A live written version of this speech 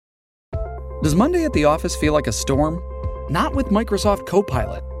Does Monday at the office feel like a storm? Not with Microsoft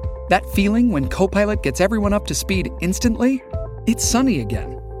Copilot. That feeling when Copilot gets everyone up to speed instantly? It's sunny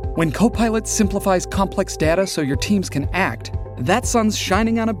again. When Copilot simplifies complex data so your teams can act, that sun's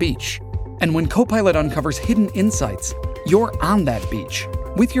shining on a beach. And when Copilot uncovers hidden insights, you're on that beach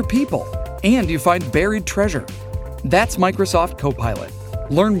with your people, and you find buried treasure. That's Microsoft Copilot.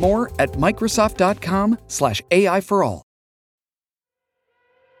 Learn more at Microsoft.com/AI for all.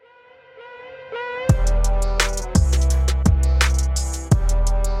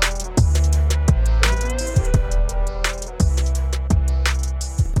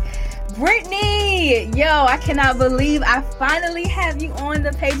 Brittany, yo, I cannot believe I finally have you on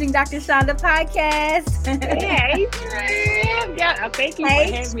the Paging Dr. Shonda podcast. Hey, Trip. Yeah, thank you for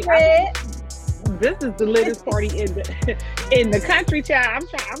having me. This is the latest party in the country, child.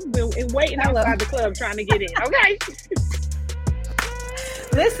 I'm been waiting outside the club trying to get in. Okay.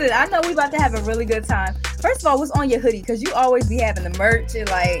 Listen, I know we about to have a really good time. First of all, what's on your hoodie? Because you always be having the merch and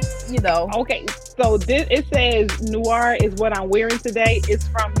Okay, so it says Noir is what I'm wearing today. It's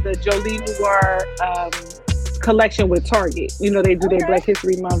from the Jolie Noir collection with Target. You know, they do their Black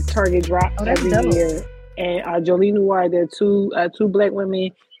History Month Target drop every year. And Jolie Noir, they're two Black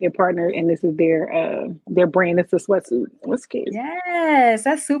women, their partner, and this is their brand. It's a sweatsuit. What's cute? Yes,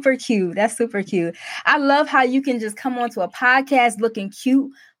 that's super cute. That's super cute. I love how you can just come onto a podcast looking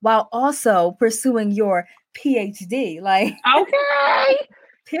cute while also pursuing your PhD. Like, okay,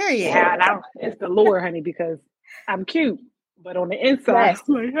 period. Yeah, it's the lure, honey, because I'm cute, but on the inside,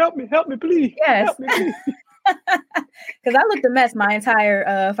 like, help me, please. Yes, help me, please. Because I looked a mess my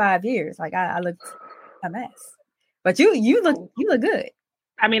entire 5 years. Like I looked a mess, but you look good.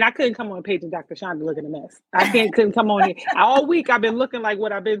 I mean, I couldn't come on Page and Dr. Shonda looking a mess. Couldn't come on here. All week I've been looking like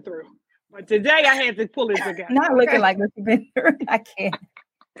what I've been through. But today I had to pull it together. Not looking like what you've been through. I can't.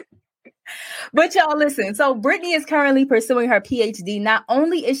 But y'all listen. So Brittany is currently pursuing her PhD. Not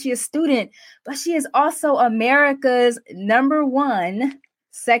only is she a student, but she is also America's #1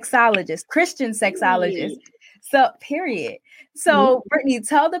 sexologist, Christian sexologist. So, period. So, Brittany,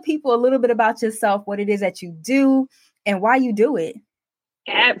 tell the people a little bit about yourself, what it is that you do, and why you do it.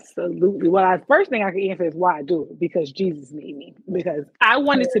 Absolutely. Well, the first thing I can answer is why I do it, because Jesus made me. Because I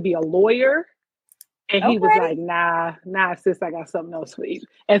wanted to be a lawyer, and he was like, nah, sis, I got something else for you.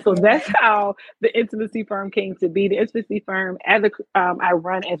 And so that's how the intimacy firm came to be. The intimacy firm, I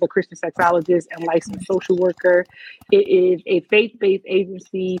run as a Christian sexologist and licensed social worker. It is a faith-based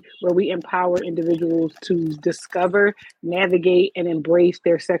agency where we empower individuals to discover, navigate, and embrace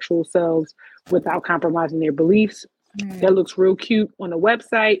their sexual selves without compromising their beliefs. That looks real cute on the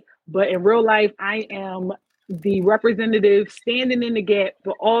website, but in real life, I am the representative standing in the gap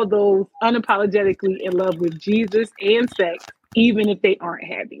for all those unapologetically in love with Jesus and sex, even if they aren't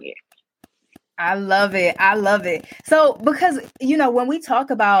having it. I love it. I love it. So, because, when we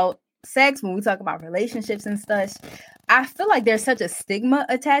talk about sex, when we talk about relationships and such, I feel like there's such a stigma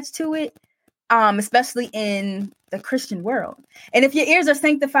attached to it, especially in the Christian world. And if your ears are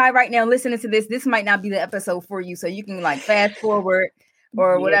sanctified right now listening to this might not be the episode for you. So you can fast forward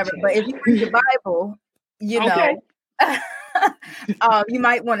or whatever. But if you read the Bible, you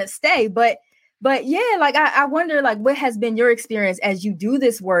might want to stay. But yeah, I wonder, what has been your experience as you do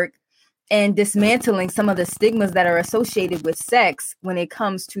this work and dismantling some of the stigmas that are associated with sex when it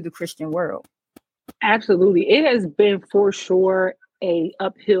comes to the Christian world? Absolutely. It has been for sure a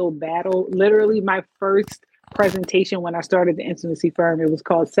uphill battle. Literally, my first presentation when I started the intimacy firm, it was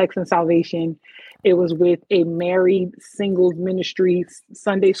called Sex and Salvation. It was with a married singles ministry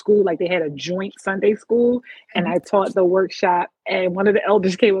Sunday school. Like, they had a joint Sunday school, and I taught the workshop. And one of the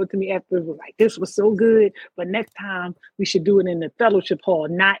elders came up to me afterwards, was like, "This was so good, but next time we should do it in the fellowship hall,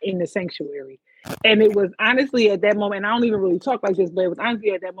 not in the sanctuary." And it was honestly at that moment, and I don't even really talk like this, but it was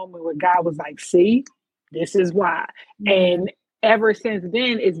honestly at that moment where God was like, "See, this is why." And ever since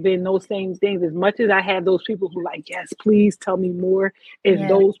then, it's been those same things. As much as I have those people who like, "Yes, please tell me more," it's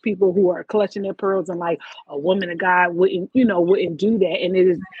those people who are clutching their pearls and like, a woman of God wouldn't do that. And it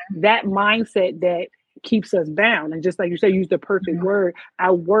is that mindset that keeps us bound. And just like you said, use the perfect word.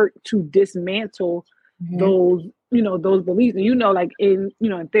 I work to dismantle those, those beliefs. And in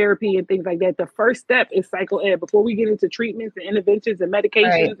therapy and things like that, the first step is psycho ed. Before we get into treatments and interventions and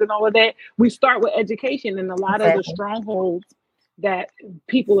medications and all of that, we start with education. And a lot of the strongholds that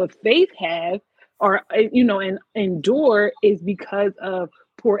people of faith have or and endure is because of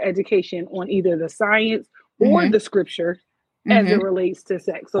poor education on either the science or the scripture as it relates to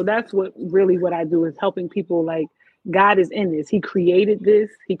sex. So that's what I do, is helping people, like, God is in this. He created this.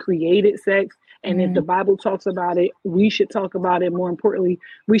 He created sex. And if the Bible talks about it, we should talk about it. More importantly,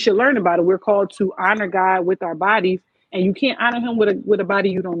 we should learn about it. We're called to honor God with our bodies, and you can't honor him with a body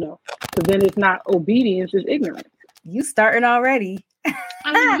you don't know. So then it's not obedience, it's ignorance. You starting already.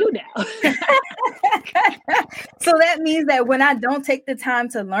 I mean, you now. So that means that when I don't take the time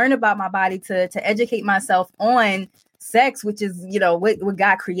to learn about my body, to educate myself on sex, which is, what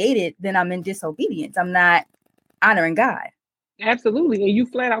God created, then I'm in disobedience. I'm not honoring God. Absolutely. And you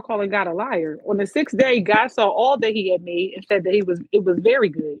flat out calling God a liar. On the sixth day, God saw all that he had made and said that it was very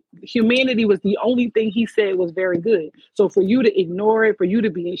good. Humanity was the only thing he said was very good. So for you to ignore it, for you to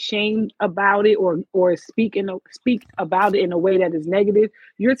be ashamed about it or speak about it in a way that is negative,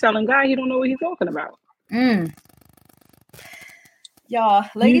 you're telling God he don't know what he's talking about. Y'all,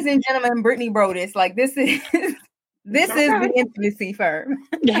 ladies and gentlemen, Brittany Broaddus, like this is This is the intimacy firm.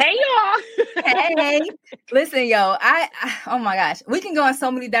 Hey, y'all. Hey, listen, yo, I oh my gosh, we can go in so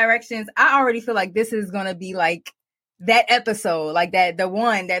many directions. I already feel like this is going to be like that episode, like that, the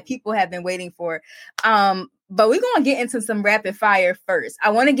one that people have been waiting for. But we're going to get into some rapid fire first. I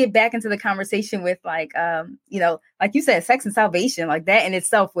want to get back into the conversation with like you said, sex and salvation, like that in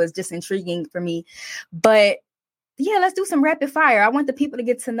itself was just intriguing for me. But yeah, let's do some rapid fire. I want the people to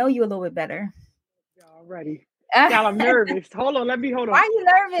get to know you a little bit better. Y'all ready? Y'all, I'm nervous. Hold on. Why are you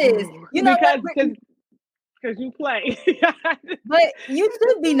nervous? You know, because you play. But you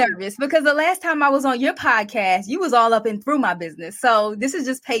should be nervous because the last time I was on your podcast, you was all up and through my business. So this is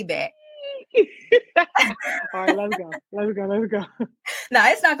just payback. All right, let's go. No,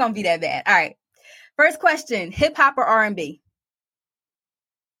 it's not gonna be that bad. All right. First question: hip hop or R&B?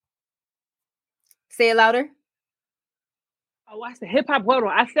 Say it louder. Oh, I said hip hop. Hold on.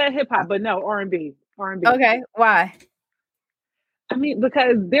 I said hip hop, but no, R&B. Okay, why? I mean,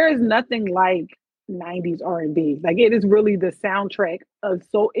 because there is nothing like 90s R&B. Like, it is really the soundtrack of,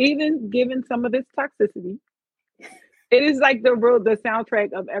 so even given some of its toxicity, it is like the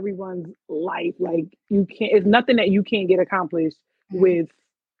soundtrack of everyone's life. Like, it's nothing that you can't get accomplished with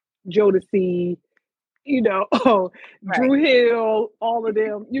Jodeci, right. Drew Hill, all of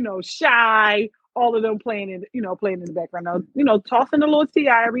them, Shy, all of them playing in the background. Now, tossing a little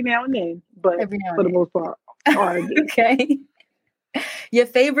T.I. every now and then, but for the most part, R&B. Okay. Your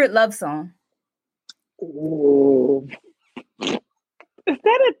favorite love song? Ooh. Is that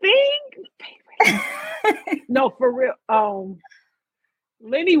a thing? No, for real.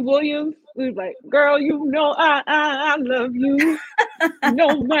 Lenny Williams was like, "Girl, I love you,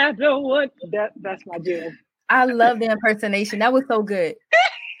 no matter what." That's my jam. I love the impersonation. That was so good.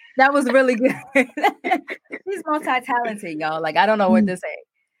 That was really good. He's multi-talented, y'all. Like, I don't know what to say.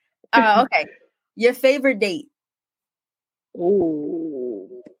 Okay. Your favorite date? Ooh.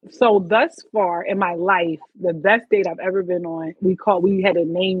 So thus far in my life, the best date I've ever been on, we had a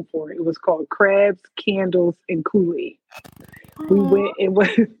name for it. It was called Crabs, Candles, and Kool-Aid. We went, it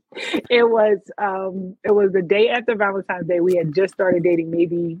was the day after Valentine's Day. We had just started dating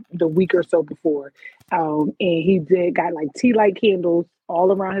maybe the week or so before. And he got like tea light candles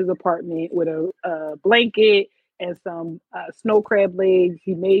all around his apartment with a blanket and some snow crab legs.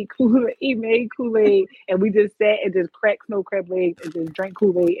 He made Kool-Aid, and we just sat and just cracked snow crab legs and just drank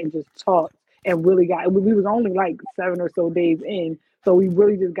Kool-Aid and just talked and really we was only like 7 or so days in. So we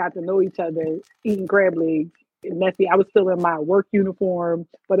really just got to know each other eating crab legs. And messy. I was still in my work uniform,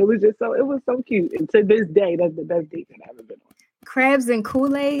 but it was so cute. And to this day, that's the best date that I've ever been on. Crabs and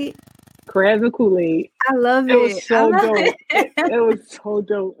Kool-Aid. Crabs and Kool-Aid. I love it. It was so dope. It was so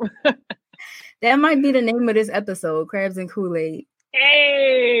dope. That might be the name of this episode, Crabs and Kool-Aid.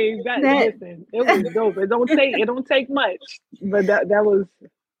 Hey, listen, it was dope. It don't take much, but that was.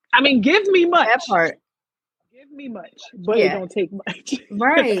 I mean, give me much. That part. Give me much, but it don't take much.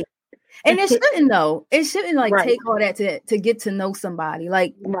 Right. And it shouldn't though. It shouldn't take all that to get to know somebody.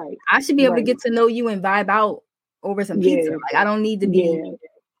 Like, I should be able to get to know you and vibe out over some pizza. Like, I don't need to be,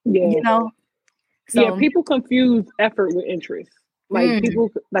 So, people confuse effort with interest. Like people,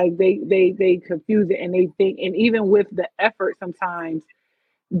 like they confuse it, and they think, and even with the effort, sometimes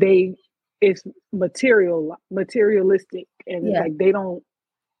it's materialistic, and it's like they don't,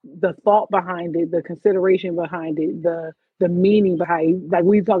 the thought behind it, the consideration behind it, the meaning behind it, like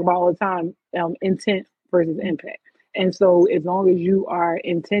we talk about all the time, intent versus impact. And so as long as you are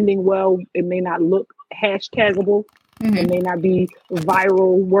intending well, it may not look hashtagable, it may not be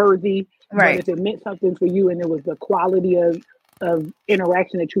viral worthy, but if it meant something for you and it was the quality of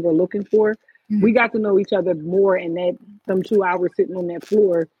interaction that you were looking for, we got to know each other more in them 2 hours sitting on that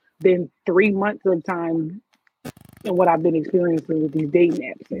floor than 3 months of time and what I've been experiencing with these dating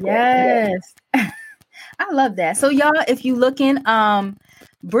apps. Yes. I love that. So y'all, if you looking,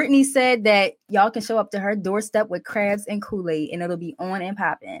 Brittany said that y'all can show up to her doorstep with crabs and Kool-Aid and it'll be on and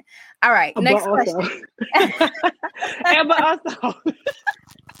popping. All right, next question. But also,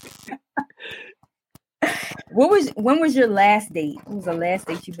 when was your last date? What was the last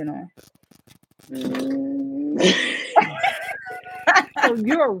date you've been on? So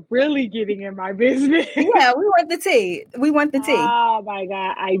you're really getting in my business. Yeah, we want the tea. Oh my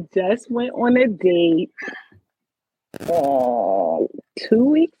God. I just went on a date 2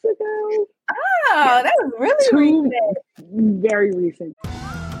 weeks ago. Oh, that was really recent. Very recent.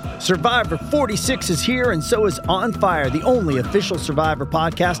 Survivor 46 is here, and so is On Fire, the only official Survivor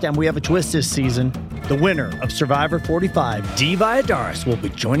podcast, and we have a twist this season. The winner of Survivor 45, Dee Valladares, will be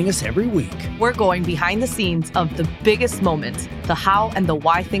joining us every week. We're going behind the scenes of the biggest moments, the how and the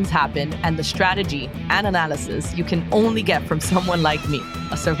why things happen, and the strategy and analysis you can only get from someone like me,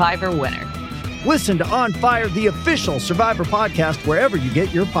 a Survivor winner. Listen to On Fire, the official Survivor podcast, wherever you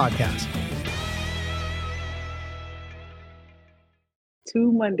get your podcasts.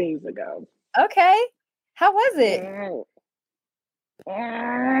 2 Mondays ago. Okay. How was it?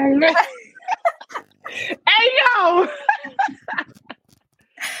 Hey, yo!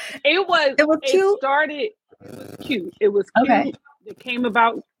 It was cute. It was cute. It was cute. Okay. It came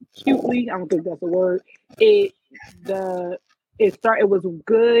about cutely. I don't think that's a word. It was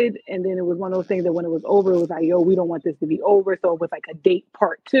good, and then it was one of those things that when it was over, it was like, yo, we don't want this to be over. So it was like a date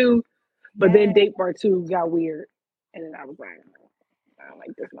part 2. But then date part 2 got weird. And then I was like, I don't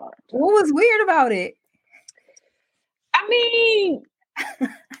like this part. What was weird about it? I mean,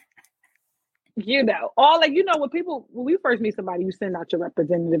 when we first meet somebody, you send out your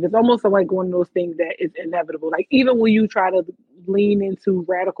representative. It's almost like one of those things that is inevitable. Like, even when you try to lean into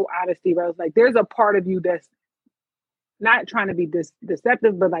radical honesty, where it's like, there's a part of you that's not trying to be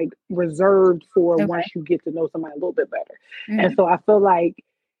deceptive, but like reserved for once you get to know somebody a little bit better. Mm-hmm. And so I feel like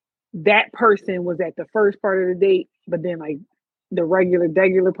that person was at the first part of the date, but then like the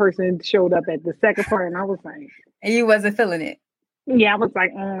regular person showed up at the second part, and I was like, and you wasn't feeling it. Yeah, I was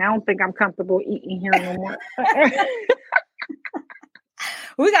like, I don't think I'm comfortable eating here no more.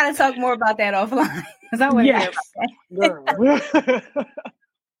 We got to talk more about that offline. I want to hear about that. Girl.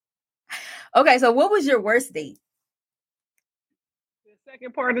 Okay, so what was your worst date? The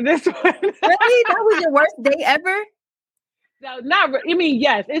second part of this one. Really? That was your worst date ever? No, not. I mean,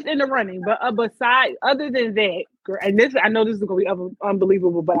 yes, it's in the running, but besides, other than that, girl, and this, I know this is going to be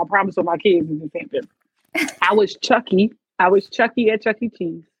unbelievable, but I promise on my kids it's the same thing. I was Chucky at Chuck E.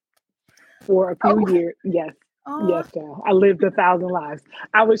 Cheese for a few years. Yes. Yes, child. I lived 1,000 lives.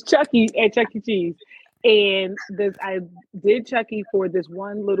 I was Chucky at Chuck E. Cheese. And I did Chucky for this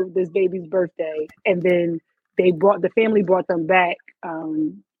baby's birthday. And then the family brought them back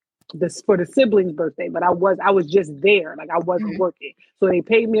for the siblings' birthday. But I was just there. Like, I wasn't working. So they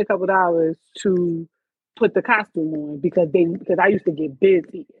paid me a couple $2 to put the costume on because I used to get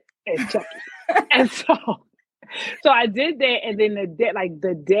busy at Chucky. And so I did that, and then the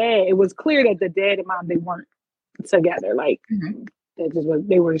dad, it was clear that the dad and mom, they weren't together. Like,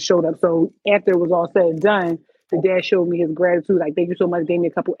 they were showed up. So after it was all said and done, the dad showed me his gratitude. Like, thank you so much. Gave me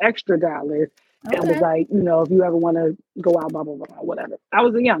a couple extra $. And was like, if you ever want to go out, blah, blah, blah, whatever. I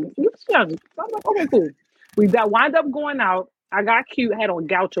was young. So I was like, okay, cool. We wind up going out. I got cute, had on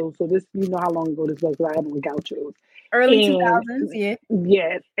gauchos. So this, you know how long ago this was, because I had on gauchos. Early 2000s, yeah.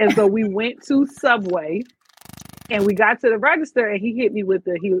 Yes. And so we went to Subway. And we got to the register, and he hit me with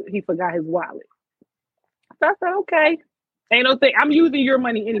he forgot his wallet. So I said, okay, ain't no thing. I'm using your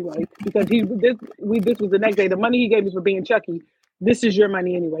money anyway, because this was the next day. The money he gave me for being Chucky, this is your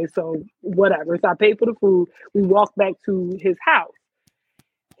money anyway. So whatever. So I paid for the food. We walked back to his house.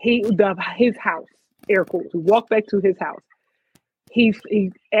 His house, air quotes. We walked back to his house. He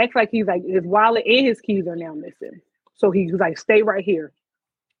acts like he's like his wallet and his keys are now missing. So he's like, stay right here.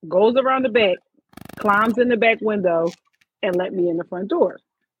 Goes around the back. Climbs in the back window and let me in the front door.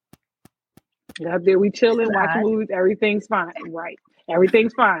 Out there, we chilling, watching movies. Everything's fine. Right.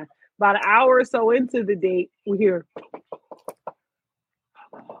 Everything's fine. About an hour or so into the date, we hear,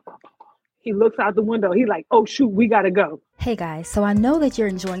 he looks out the window. He's like, oh, shoot, we got to go. Hey guys, so I know that you're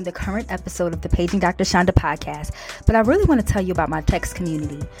enjoying the current episode of the Paging Dr. Shonda podcast, but I really want to tell you about my text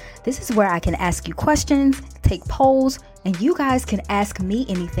community. This is where I can ask you questions, take polls, and you guys can ask me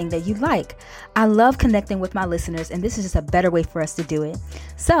anything that you like. I love connecting with my listeners, and this is just a better way for us to do it.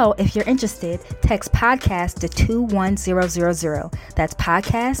 So if you're interested, text podcast to 21000. That's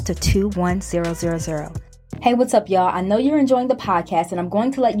podcast to 21000. Hey, what's up, y'all? I know you're enjoying the podcast, and I'm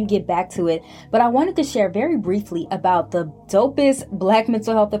going to let you get back to it, but I wanted to share very briefly about the dopest Black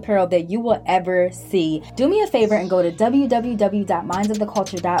mental health apparel that you will ever see. Do me a favor and go to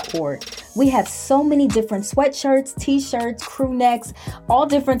www.mindsoftheculture.org. We have so many different sweatshirts, t-shirts, crew necks, all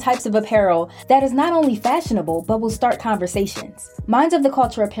different types of apparel that is not only fashionable, but will start conversations. Minds of the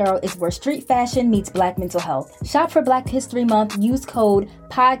Culture apparel is where street fashion meets Black mental health. Shop for Black History Month, use code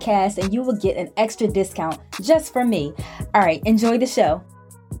PODCAST, and you will get an extra discount just for me. All right, enjoy the show.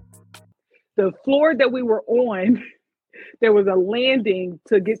 The floor that we were on, there was a landing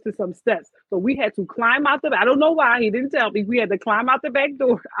to get to some steps. So we had to climb out I don't know why, he didn't tell me. We had to climb out the back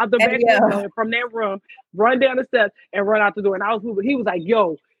door, out the back window, and from that room, run down the steps and run out the door. And I was moving. He was like,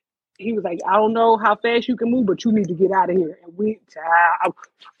 I don't know how fast you can move, but you need to get out of here.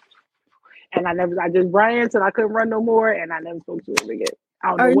 And I just ran till I couldn't run no more, and I never spoke to him again. I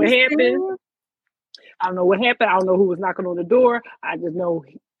don't know what happened. I don't know what happened. I don't know who was knocking on the door. I just know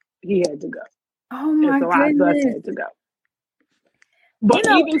he had to go. Oh my goodness. I just had to go. But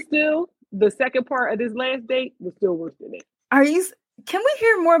even still, the second part of this last date was still worse than it. Can we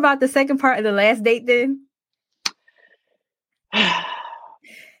hear more about the second part of the last date then?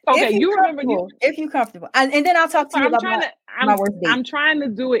 Okay, you remember if you're comfortable. And then I'll talk to you about my worst date. I'm trying to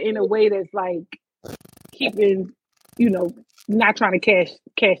do it in a way that's like keeping, not trying to cash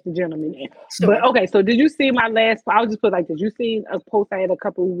the gentleman in. Sure. But okay, so did you see my last? I'll just put like this. You seen a post I had a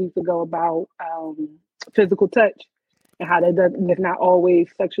couple of weeks ago about physical touch and how that's not always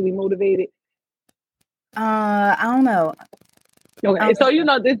sexually motivated? I don't know. Okay, so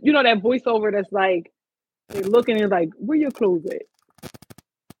that voiceover that's like they're looking and like, where your clothes at?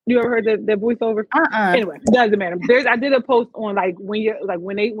 You ever heard that voiceover? Anyway, it doesn't matter. I did a post on like when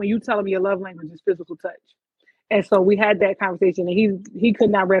you tell them your love language is physical touch. And so we had that conversation, and he could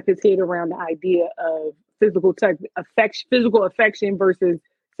not wrap his head around the idea of physical touch, physical affection versus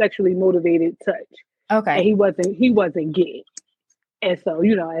sexually motivated touch. Okay. And he wasn't getting. And so,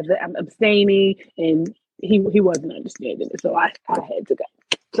 as I'm abstaining, and he wasn't understanding it. So I had to go.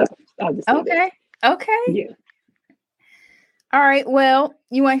 So I'll just say that. Okay. Yeah. All right. Well,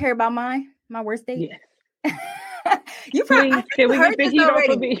 you want to hear about my worst date? Yes. You probably can we get the heat off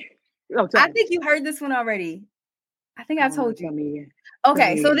of me? Oh, I think you heard this one already. I think I told you.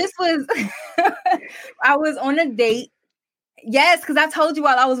 Okay, so this was I was on a date. Yes, because I told you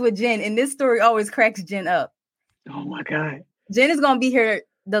while I was with Jen, and this story always cracks Jen up. Oh my God. Jen is gonna be here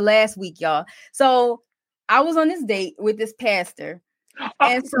the last week, y'all. So I was on this date with this pastor.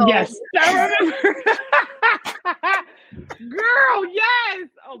 And so yes, I remember. Girl, yes.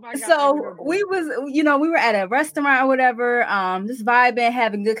 Oh my God. So we were at a restaurant or whatever, just vibing,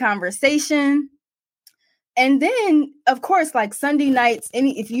 having good conversation. And then, of course, like Sunday nights,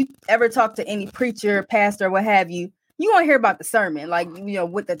 if you ever talk to any preacher, pastor, what have you, you want to hear about the sermon, like,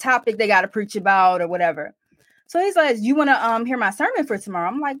 what the topic they got to preach about or whatever. So he's like, you want to hear my sermon for tomorrow?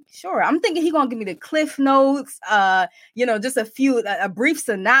 I'm like, sure. I'm thinking he's going to give me the cliff notes, just a brief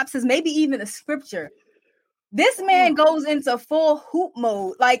synopsis, maybe even a scripture. This man goes into full hoop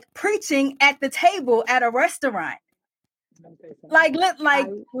mode, like preaching at the table at a restaurant. Like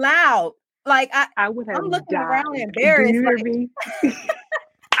loud. Like I would have I'm looking died. around embarrassed. Do you hear me?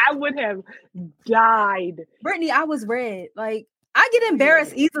 I would have died. Brittany, I was red. Like I get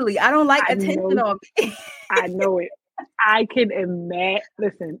embarrassed easily. I don't like attention on me. I know it. I can imagine.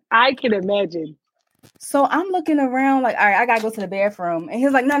 Listen, I can imagine. So I'm looking around like, all right, I gotta go to the bathroom. And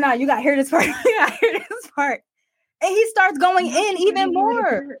he's like, no, you gotta hear this part. You gotta hear this part. And he starts going in even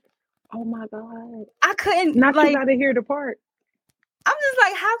more. Oh my God. I couldn't you gotta hear the part. I'm just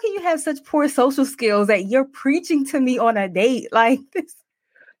like, how can you have such poor social skills that you're preaching to me on a date like this?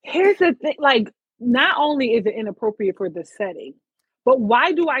 Here's the thing, like, not only is it inappropriate for the setting, but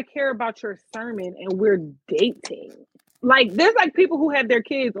why do I care about your sermon and we're dating? Like, there's like people who have their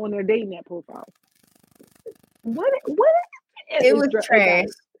kids on their dating app profile. What? It was trash.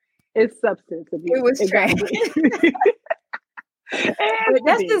 It's substance abuse. It was trash.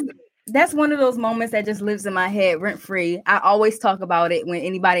 That's one of those moments that just lives in my head rent free. I always talk about it when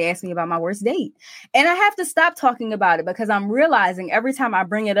anybody asks me about my worst date. And I have to stop talking about it because I'm realizing every time I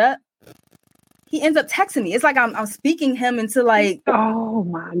bring it up, he ends up texting me. It's like I'm speaking him into like, oh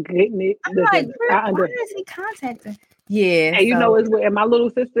my goodness. I'm like, why is he contacting? Yeah. And it's weird. And my little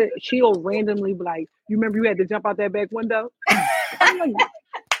sister, she'll randomly be like, you remember you had to jump out that back window? I'm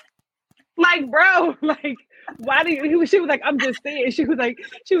like, bro, like, why do you? She was like, I'm just saying. She was like,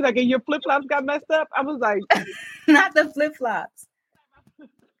 and your flip flops got messed up. I was like, not the flip flops.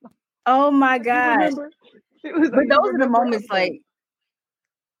 Oh my gosh! But those are the moments like,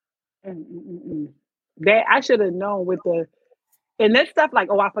 That I should have known with the, and that stuff like,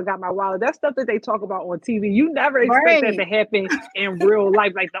 oh, I forgot my wallet. That's stuff that they talk about on TV. You never expect that to happen in real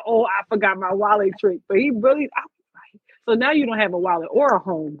life, like the, oh, I forgot my wallet trick. But he really, so now you don't have a wallet or a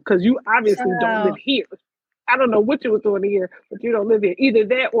home because you obviously don't live here. I don't know what you were doing here, but you don't live here. Either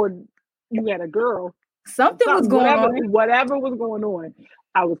that or you had a girl. Something was going on. Whatever was going on,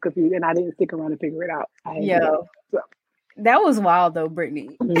 I was confused and I didn't stick around to figure it out. That was wild though,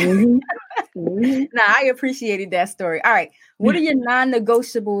 Brittany. Mm-hmm. Mm-hmm. Nah, I appreciated that story. All right. What are your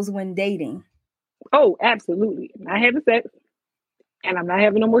non-negotiables when dating? Oh, absolutely. I'm not having sex and I'm not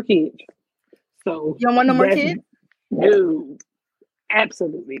having no more kids. So you don't want no more kids? No,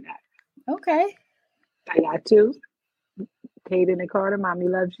 absolutely not. Okay. I got two. Hayden and Carter, mommy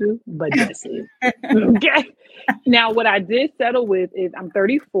loves you, but that's it. Okay. Now, what I did settle with is I'm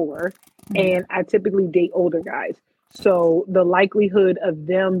 34 and I typically date older guys. So the likelihood of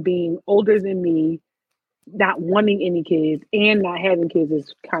them being older than me, not wanting any kids and not having kids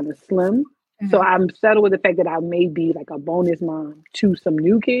is kind of slim. Mm-hmm. So I'm settled with the fact that I may be like a bonus mom to some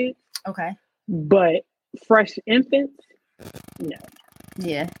new kids. Okay. But fresh infants, no.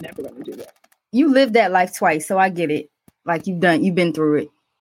 Yeah. Never gonna do that. You lived that life twice, so I get it. Like you've been through it.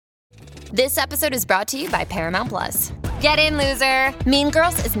 This episode is brought to you by Paramount Plus. Get in, loser! Mean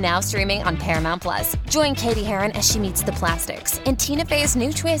Girls is now streaming on Paramount Plus. Join Katie Heron as she meets the plastics in Tina Fey's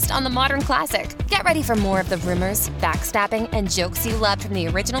new twist on the modern classic. Get ready for more of the rumors, backstabbing, and jokes you loved from the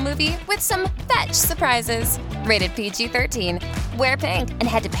original movie with some fetch surprises. Rated PG-13. Wear pink and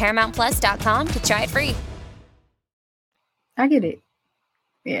head to ParamountPlus.com to try it free. I get it.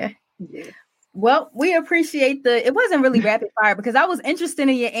 Yeah. Well, we appreciate it wasn't really rapid fire because I was interested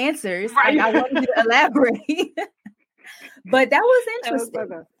in your answers. Right. I wanted you to elaborate. But that was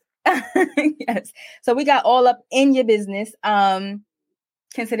interesting. Yes. So we got all up in your business.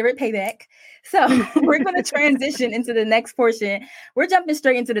 Consider it payback. So we're going to transition into the next portion. We're jumping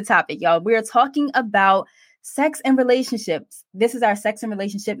straight into the topic, y'all. We are talking about sex and relationships. This is our sex and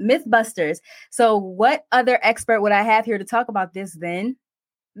relationship MythBusters. So what other expert would I have here to talk about this than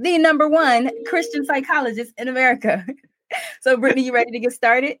the number one Christian psychologist in America? So Brittany, you ready to get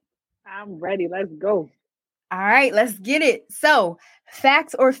started? I'm ready. Let's go. All right, let's get it. So,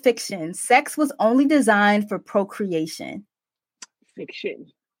 fact or fiction? Sex was only designed for procreation. Fiction.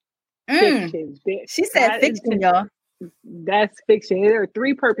 Fiction. She said fiction, y'all. That's fiction. There are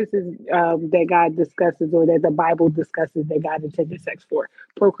three purposes that God discusses or that the Bible discusses that God intended sex for.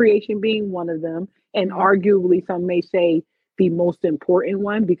 Procreation being one of them, and arguably some may say the most important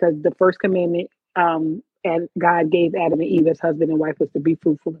one, because the first commandment and God gave Adam and Eve as husband and wife was to be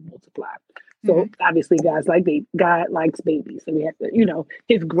fruitful and multiply. So obviously God likes babies. So we have to,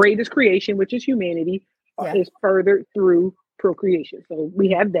 his greatest creation, which is humanity, is furthered through procreation. So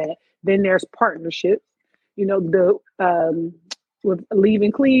we have that. Then there's partnerships. With leave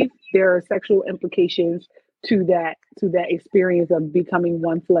and cleave, there are sexual implications to that experience of becoming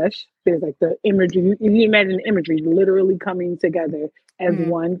one flesh. There's like the imagery, you imagine the imagery literally coming together as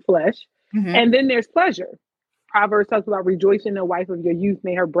one flesh. And then there's pleasure. Proverbs talks about rejoice in the wife of your youth.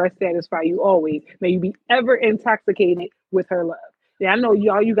 May her breast satisfy you always. May you be ever intoxicated with her love. Yeah, I know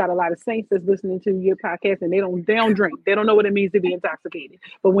y'all, you got a lot of saints that's listening to your podcast and they don't drink. They don't know what it means to be intoxicated.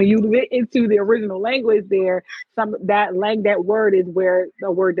 But when you get into the original language there, that word is where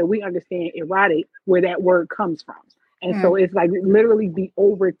the word that we understand, erotic, where that word comes from. And so it's like literally be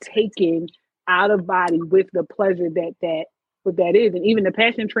overtaken out of body with the pleasure that what that is. And even the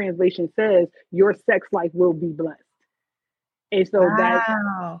Passion Translation says your sex life will be blessed. And so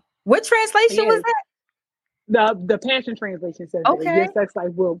what translation was that? The Passion Translation says that your sex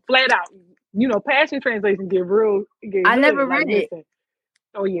life will flat out. Passion Translation I never read it. Listen.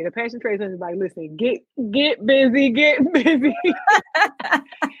 Oh yeah, the Passion Translation is like, listen, get busy.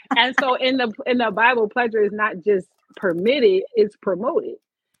 And so in the Bible, pleasure is not just permitted, it's promoted.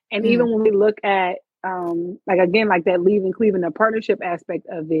 And even when we look at that leave and cleave and the partnership aspect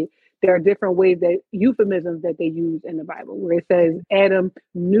of it, there are different ways euphemisms that they use in the Bible, where it says Adam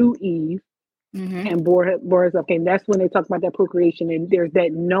knew Eve and bore us up. And that's when they talk about that procreation. And there's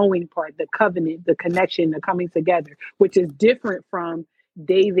that knowing part, the covenant, the connection, the coming together, which is different from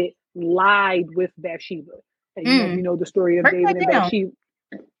David lied with Bathsheba. And you know the story of David and Bathsheba.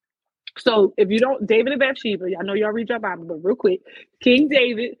 So if you don't, David and Bathsheba, I know y'all read your Bible, but real quick, King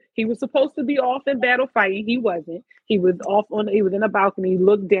David, he was supposed to be off in battle fighting. He wasn't. He was in a balcony. He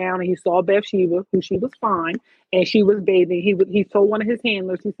looked down and he saw Bathsheba, who she was fine, and she was bathing. He told one of his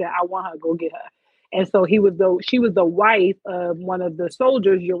handlers, he said, I want her, go get her. And so she was the wife of one of the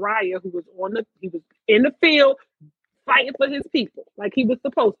soldiers, Uriah, who was he was in the field fighting for his people, like he was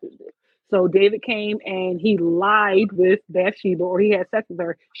supposed to do. So David came and he lied with Bathsheba, or he had sex with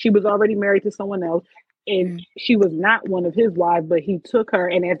her. She was already married to someone else, and she was not one of his wives, but he took her.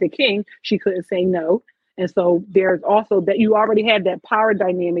 And as the king, she couldn't say no. And so there's also that you already had that power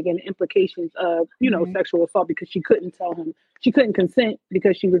dynamic and implications of, sexual assault, because she couldn't tell him, she couldn't consent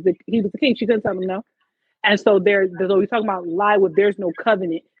because he was the king. She couldn't tell him no. And so so we talk about lie with, there's no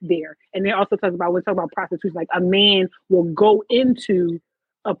covenant there. And they also talk about, when we talk about prostitution, like a man will go into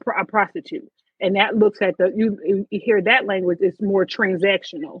a prostitute. And that looks at you hear that language is more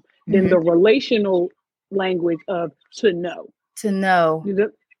transactional than the relational language of to know. To know.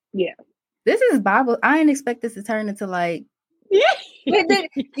 Yeah. This is Bible. I didn't expect this to turn into like, you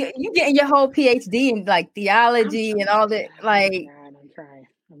getting your whole PhD in like theology and all that. Like,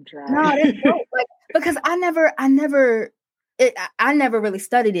 I'm trying. No, that's dope. Like, because I never really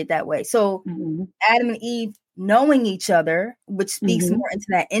studied it that way. So Adam and Eve knowing each other, which speaks more into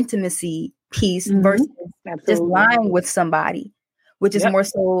that intimacy piece versus just lying with somebody, which is more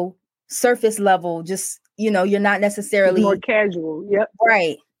so surface level. Just, you're not necessarily it's more casual. Yep.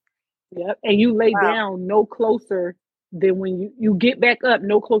 Right. Yep. And you lay down no closer than when you get back up,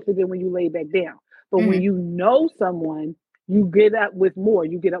 no closer than when you lay back down. But when you know someone, you get up with more.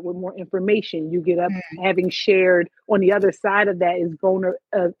 You get up with more information. You get up having shared. On the other side of that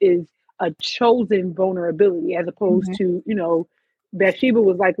is a chosen vulnerability, as opposed to, Bathsheba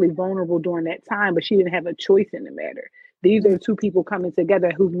was likely vulnerable during that time, but she didn't have a choice in the matter. These are two people coming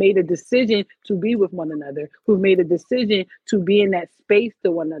together who've made a decision to be with one another, who've made a decision to be in that space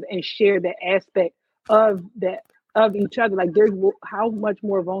to one another and share that aspect of each other. Like, how much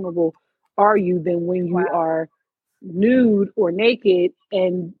more vulnerable are you than when you are nude or naked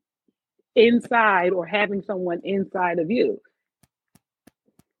and inside, or having someone inside of you?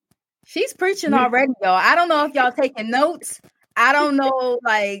 She's preaching already, y'all. I don't know if y'all taking notes. I don't know,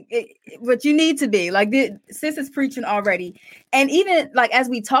 but you need to be. Like, sis is preaching already. And even like as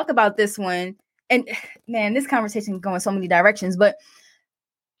we talk about this one, and man, this conversation can go in so many directions. But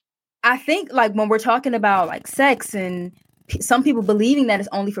I think like when we're talking about like sex and some people believing that it's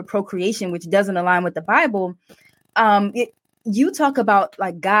only for procreation, which doesn't align with the Bible. You talk about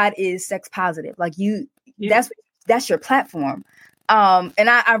like God is sex positive. Like that's your platform. And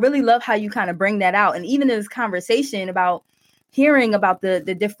I really love how you kind of bring that out. And even in this conversation about hearing about the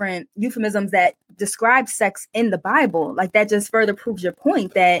different euphemisms that describe sex in the Bible, like that just further proves your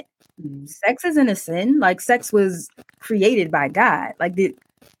point that sex isn't a sin. Like, sex was created by God. Like,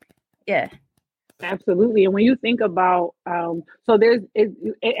 Absolutely. And when you think about, so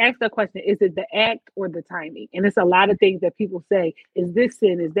it asks the question, is it the act or the timing? And it's a lot of things that people say, is this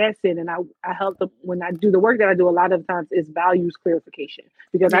sin? Is that sin? And I help them when I do the work that I do a lot of times is values clarification,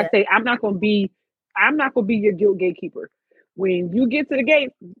 because I say, I'm not going to be your guilt gatekeeper. When you get to the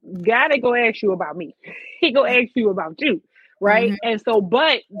gate, God ain't going to ask you about me. He going to ask you about you. Right. And so,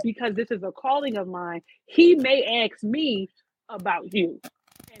 but because this is a calling of mine, he may ask me about you.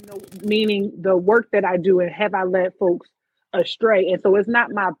 And meaning the work that I do, and have I led folks astray? And so it's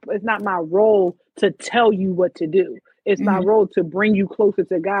not my role to tell you what to do. It's my role to bring you closer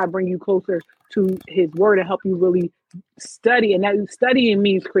to God, bring you closer to his word, and help you really study. And that studying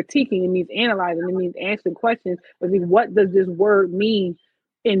means critiquing, it means analyzing, it means answering questions. But what does this word mean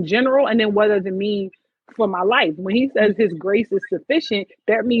in general? And then what does it mean for my life? When he says his grace is sufficient,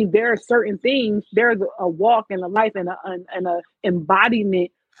 that means there are certain things, there's a walk and a life and a embodiment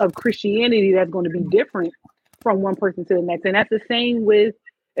of Christianity that's going to be different from one person to the next. And that's the same with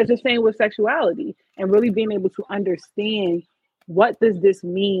sexuality, and really being able to understand, what does this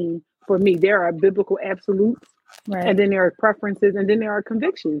mean for me? There are biblical absolutes, and then there are preferences, and then there are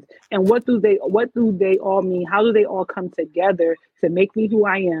convictions. And what do they all mean? How do they all come together to make me who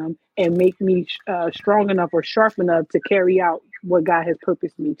I am and make me strong enough or sharp enough to carry out what God has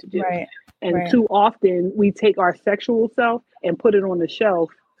purposed me to do? Too often we take our sexual self and put it on the shelf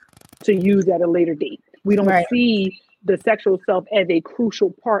to use at a later date. We don't see the sexual self as a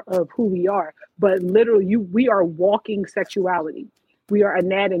crucial part of who we are, but literally we are walking sexuality. We are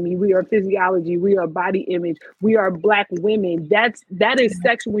anatomy, we are physiology, we are body image, we are Black women. That is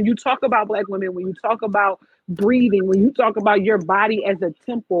sex. When you talk about Black women, when you talk about breathing, when you talk about your body as a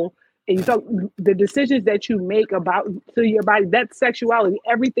temple, and you talk the decisions that you make to your body, that's sexuality.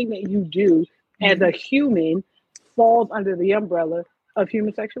 Everything that you do as a human falls under the umbrella of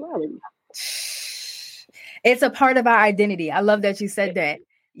human sexuality. It's a part of our identity. I love that you said that.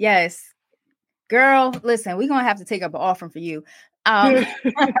 Yes. Girl, listen, we're going to have to take up an offering for you. The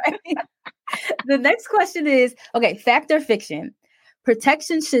next question is, okay, fact or fiction?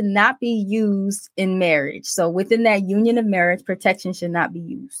 Protection should not be used in marriage. So within that union of marriage, protection should not be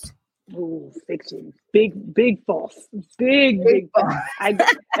used. Ooh, fiction. Big false. Big false.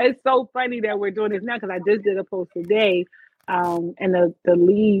 It's so funny that we're doing this now because I just did a post today, and the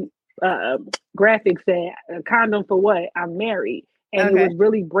lead graphic said, "A condom for what? I'm married," and it was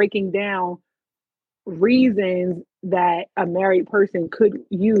really breaking down reasons that a married person could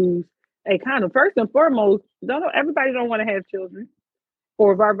use a condom. First and foremost, everybody don't want to have children,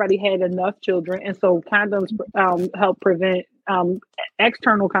 or have already had enough children, and so condoms help prevent.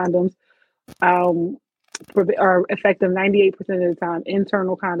 External condoms are effective 98% of the time.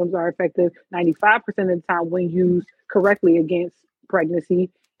 Internal condoms are effective 95% of the time when used correctly against pregnancy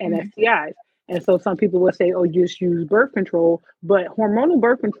and STIs. And so some people will say, oh, just use birth control, but hormonal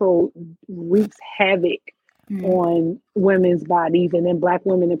birth control wreaks havoc on women's bodies. And then Black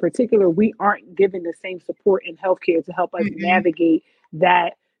women in particular, we aren't given the same support in healthcare to help us navigate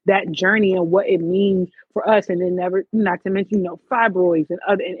that journey and what it means for us. And then not to mention, fibroids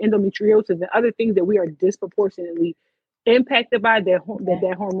and endometriosis and other things that we are disproportionately impacted by that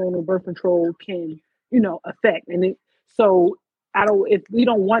hormonal birth control can, affect. And if we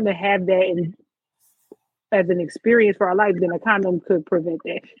don't want to have that as an experience for our life, then a condom could prevent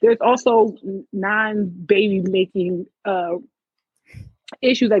that. There's also non-baby making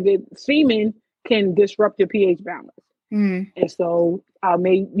issues, like the semen can disrupt your pH balance. And so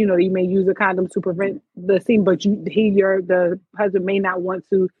you may use a condom to prevent the semen, but the husband may not want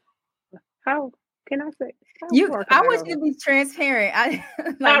to. How can I say? I want you to be transparent.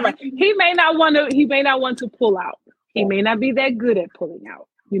 All right. He may not want to pull out. He may not be that good at pulling out,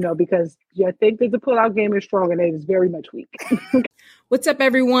 because I think that the pull-out game is strong and it is very much weak. What's up,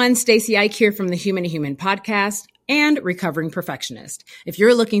 everyone? Stacey Ike here from the Human to Human podcast and Recovering Perfectionist. If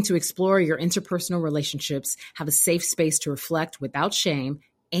you're looking to explore your interpersonal relationships, have a safe space to reflect without shame,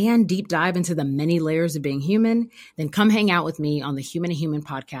 and deep dive into the many layers of being human, then come hang out with me on the Human to Human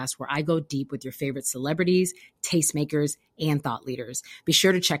podcast, where I go deep with your favorite celebrities, tastemakers, and thought leaders. Be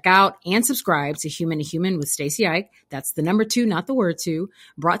sure to check out and subscribe to Human to Human with Stacey Ike. That's the number 2, not the word 2,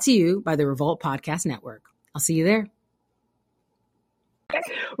 brought to you by the Revolt Podcast Network. I'll see you there.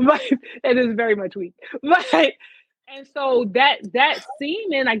 But it is very much weak. And so that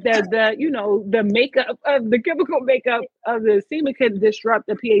semen, like the makeup of the chemical makeup of the semen can disrupt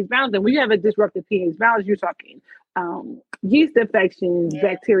the pH balance. And when you have a disrupted pH balance, you're talking yeast infections,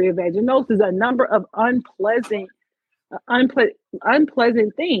 bacteria vaginosis, a number of unpleasant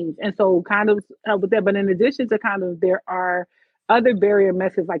things. And so condoms help with that. But in addition to condoms, there are other barrier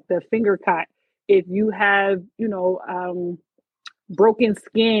methods like the finger cot. If you have, broken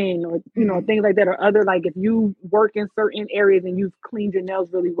skin or things like that, or other, like if you work in certain areas and you've cleaned your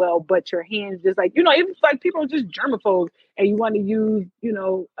nails really well, but your hands just like even like people are just germaphobes and you want to use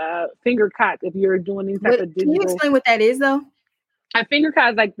finger cots if you're doing these type of digital. Can you explain what that is though? A finger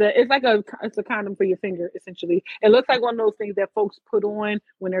cot is it's a condom for your finger, essentially. It looks like one of those things that folks put on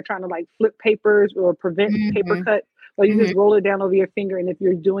when they're trying to like flip papers or prevent paper cuts. But you just roll it down over your finger, and if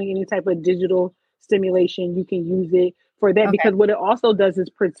you're doing any type of digital stimulation, you can use it for that, because what it also does is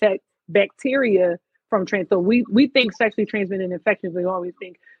protect bacteria from So we think sexually transmitted infections. We always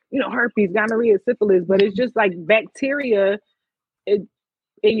think, herpes, gonorrhea, syphilis, but it's just like bacteria in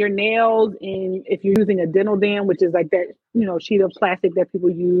your nails. And if you're using a dental dam, which is like that, sheet of plastic that people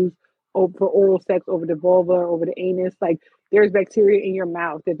use for oral sex over the vulva, over the anus, like there's bacteria in your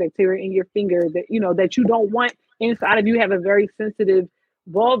mouth, there's bacteria in your finger that, that you don't want inside of you. Have a very sensitive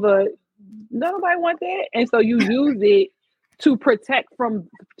vulva. Nobody wants that, and so you use it to protect from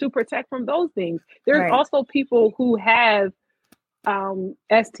those things. There's also people who have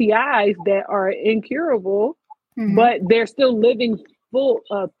STIs that are incurable, but they're still living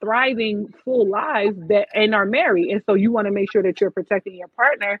thriving full lives and are married, and so you want to make sure that you're protecting your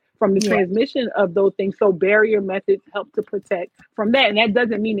partner from the transmission of those things. So barrier methods help to protect from that, and that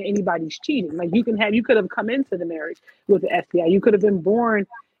doesn't mean that anybody's cheating. Like you could have come into the marriage with an STI. You could have been born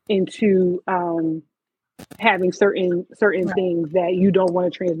into having certain things that you don't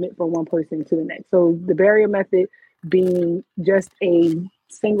want to transmit from one person to the next. So the barrier method being just a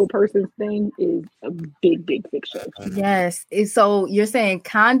single person's thing is a big fixture. Yes. So you're saying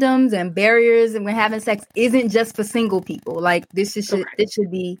condoms and barriers and when having sex isn't just for single people. Like this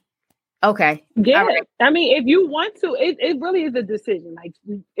should be okay. Yeah. Right. I mean, if you want to, it really is a decision. Like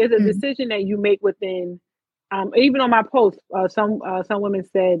it's a decision that you make within. Even on my post, some women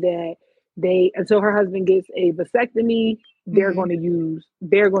said that until her husband gets a vasectomy they're going to use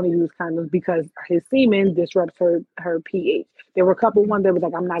condoms because his semen disrupts her pH. There were a couple ones that was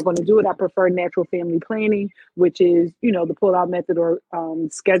like, I'm not going to do it. I prefer natural family planning, which is, the pull-out method, or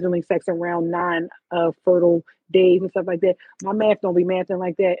scheduling sex around non-fertile days and stuff like that. My math don't be mathing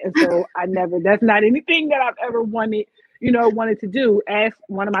like that. And so that's not anything that I've ever wanted to do. Ask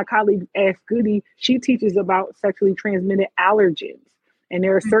one of my colleagues, Ask Goody, she teaches about sexually transmitted allergens. And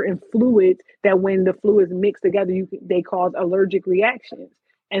there are certain fluids that when the fluids mix together, they cause allergic reactions.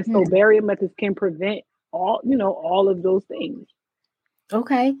 And so barrier methods can prevent all of those things.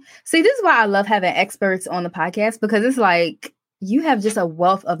 Okay. See, this is why I love having experts on the podcast, because it's like you have just a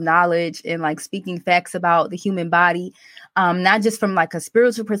wealth of knowledge and like speaking facts about the human body, not just from like a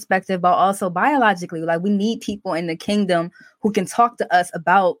spiritual perspective, but also biologically. Like we need people in the kingdom who can talk to us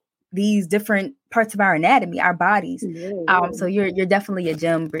about these different parts of our anatomy, our bodies. So you're definitely a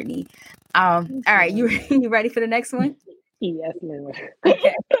gem, Brittany. All right, you ready for the next one? Yes, ma'am.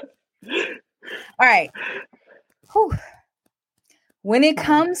 Okay. All right. Whew. When it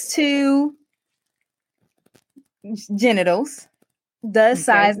comes to genitals, does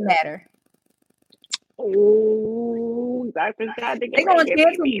size matter? Oh, I forgot to get They're gonna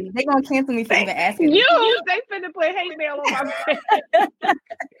cancel me. They're gonna cancel me for even asking. They finna put hate mail on my face.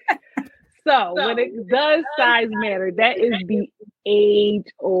 So when it does size matter, that is the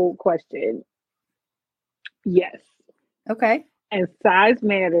age-old question. Yes. Okay. And size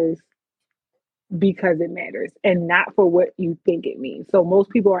matters because it matters and not for what you think it means. So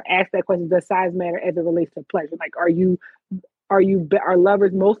most people are asked that question, does size matter as it relates to pleasure? Like, are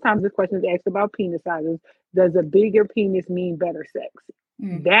lovers, most times the question is asked about penis sizes. Does a bigger penis mean better sex?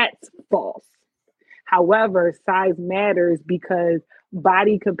 That's false. However, size matters because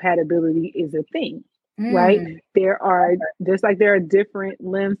body compatibility is a thing, right? There are, just like there are different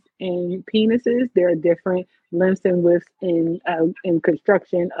lengths in penises, there are different lengths and widths in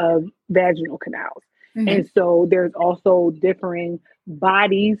construction of vaginal canals. And so there's also differing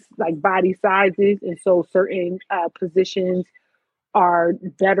bodies, like body sizes. And so certain positions are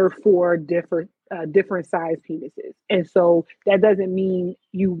better for different size penises. And so that doesn't mean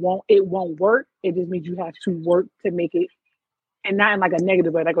it won't work. It just means you have to work to make it, and not in like a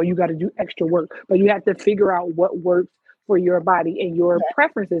negative way, like, oh, you got to do extra work, but you have to figure out what works for your body and your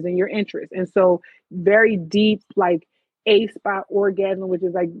preferences and your interests. And so very deep, like A-spot orgasm, which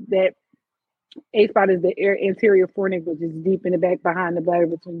is like that. A-spot is the anterior fornix, which is deep in the back behind the bladder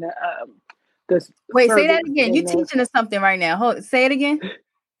between the Wait, say that again. You're teaching us something right now. Say it again.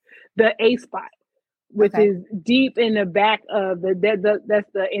 The A-spot, which is deep in the back of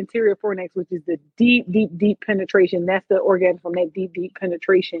that's the anterior fornix, which is the deep penetration. That's the orgasm from that deep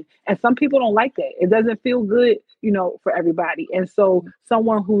penetration. And some people don't like that. It doesn't feel good, for everybody. And so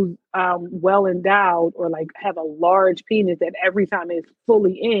someone who's well endowed or like have a large penis that every time is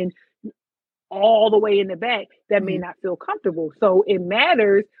fully in, all the way in the back, that may not feel comfortable. So it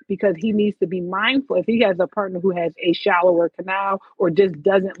matters because he needs to be mindful. If he has a partner who has a shallower canal or just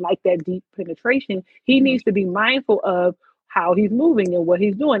doesn't like that deep penetration, he needs to be mindful of how he's moving and what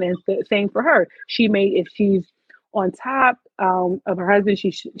he's doing. And the same for her. If she's on top of her husband,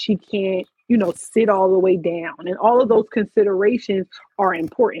 she can't, sit all the way down. And all of those considerations are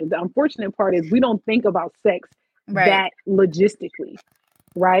important. The unfortunate part is we don't think about sex that logistically.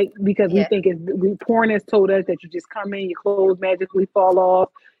 Right? Because we think porn has told us that you just come in, your clothes magically fall off,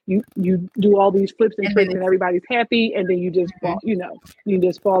 you do all these flips and tricks and everybody's happy, and then you just fall, you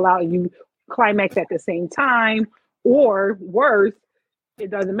just fall out and you climax at the same time, or worse,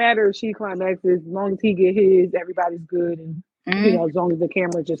 it doesn't matter if she climaxes, as long as he get his, everybody's good, and as long as the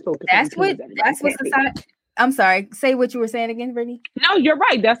camera just focuses. That's what society. I'm sorry. Say what you were saying again, Brittany. No, you're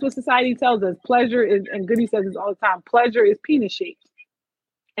right. That's what society tells us. Pleasure is, and Goody says this all the time. Pleasure is penis shaped.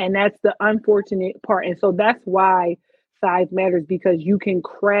 And that's the unfortunate part. And so that's why size matters, because you can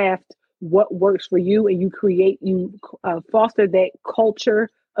craft what works for you and you foster that culture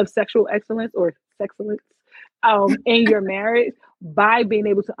of sexual excellence or sexcellence in your marriage by being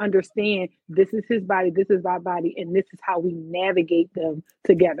able to understand this is his body, this is my body, and this is how we navigate them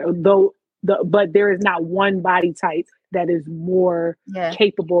together. But there is not one body type that is more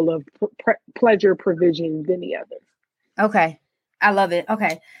capable of pleasure provision than the other. Okay. I love it.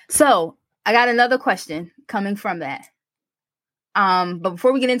 Okay. So I got another question coming from that. But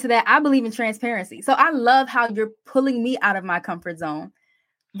before we get into that, I believe in transparency. So I love how you're pulling me out of my comfort zone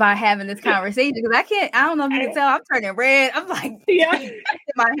by having this conversation, because I don't know if you can tell, I'm turning red. I'm like, in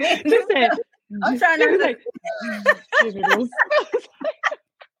my head. I'm trying not to.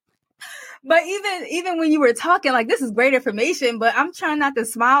 But even when you were talking, like, this is great information, but I'm trying not to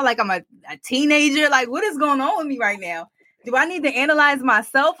smile like I'm a teenager. Like, what is going on with me right now? Do I need to analyze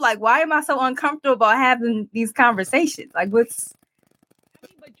myself? Like, why am I so uncomfortable having these conversations? Like, what's...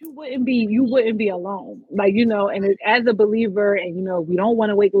 But you wouldn't be alone. Like, and as a believer, and, we don't want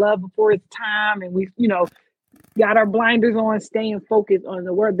to wake love before it's time. And we, got our blinders on, staying focused on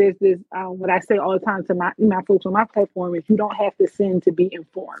the word. There's this, what I say all the time to my folks on my platform is you don't have to sin to be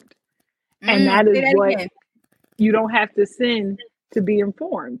informed. And that is what again. You don't have to sin to be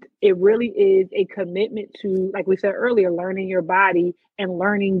informed. It really is a commitment to, like we said earlier, learning your body and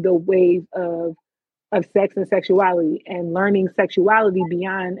learning the ways of sex and sexuality, and learning sexuality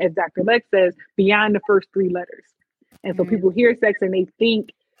beyond, as Dr. Lex says, beyond the first three letters. And so people hear sex and they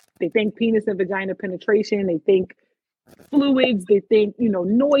think penis and vagina penetration, they think fluids, they think,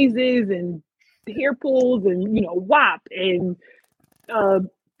 noises and hair pulls and, WAP and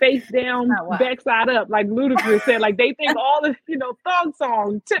face down, backside up, like Ludacris said. Like they think all the, thong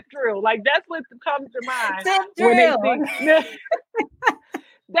song, tip drill, like that's what comes to mind when they think.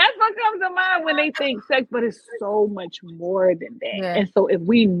 That's what comes to mind when they think sex, but it's so much more than that. Yeah. And so if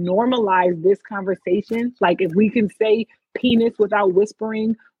we normalize this conversation, like if we can say penis without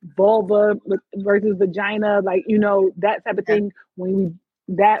whispering, vulva versus vagina, like, that type of thing,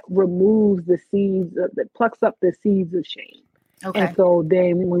 that removes the seeds, that plucks up the seeds of shame. Okay. And so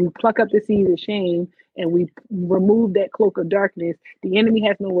then when we pluck up the seeds of shame and we remove that cloak of darkness, the enemy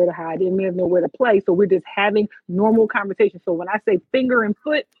has nowhere to hide. The enemy has nowhere to play. So we're just having normal conversations. So when I say finger and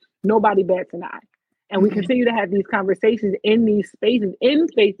foot, nobody bats an eye. And we continue to have these conversations in these spaces, in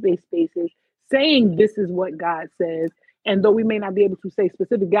faith-based spaces, saying this is what God says. And though we may not be able to say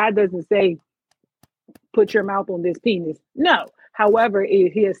specific, God doesn't say, put your mouth on this penis. No. However,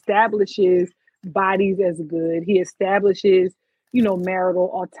 he establishes bodies as good. He establishes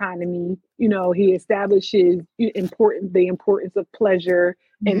marital autonomy. He establishes the importance of pleasure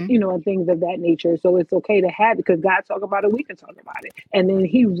and, and things of that nature. So it's okay to have it because God talk about it, we can talk about it. And then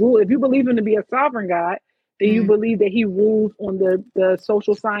he rules. If you believe him to be a sovereign God, then you believe that he rules on the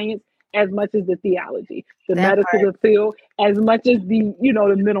social science as much as the theology, the medical field, as much as the,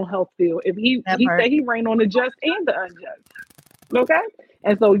 the mental health field. If he said he reigned on the just and the unjust. Okay.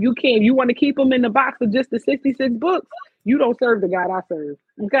 And so you want to keep them in the box of just the 66 books. You don't serve the God I serve.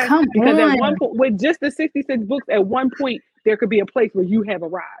 Okay. Because at one point, with just the 66 books, at one point, there could be a place where you have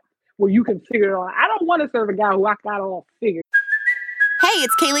arrived, where you can figure it out. I don't want to serve a guy who I got all figured. Hey,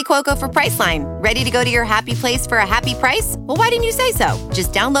 it's Kaylee Cuoco for Priceline. Ready to go to your happy place for a happy price? Well, why didn't you say so?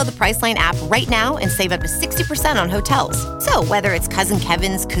 Just download the Priceline app right now and save up to 60% on hotels. So whether it's Cousin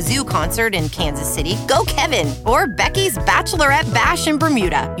Kevin's Kazoo Concert in Kansas City, go Kevin, or Becky's Bachelorette Bash in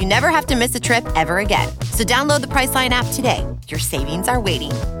Bermuda, you never have to miss a trip ever again. So download the Priceline app today. Your savings are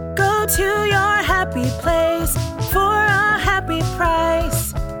waiting. Go to your happy place for a happy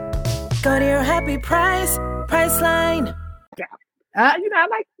price. Go to your happy price, Priceline. I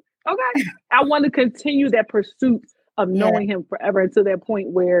want to continue that pursuit of knowing him forever until that point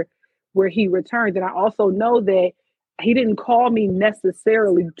where he returns. And I also know that he didn't call me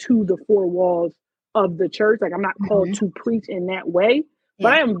necessarily to the four walls of the church. Like I'm not called to preach in that way,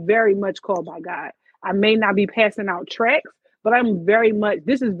 but I am very much called by God. I may not be passing out tracts, but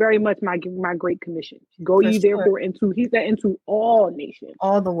this is very much my great commission. Go ye therefore into all nations.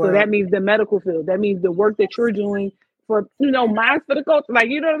 All the world. So that means the medical field. That means the work that you're doing for, minds for the culture, like,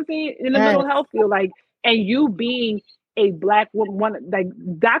 what I'm saying, in the mental health field, like, and you being a Black woman, like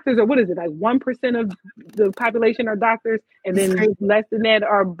doctors are, what is it, like 1% of the population are doctors, and then less than that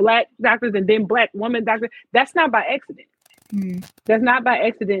are Black doctors, and then Black women doctors. That's not by accident. That's not by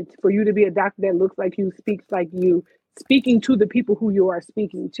accident for you to be a doctor that looks like you, speaks like you, speaking to the people who you are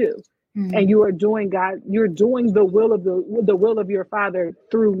speaking to. And you are doing you're doing the will of your Father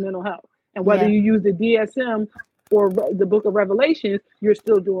through mental health. And whether you use the DSM or the book of Revelations, you're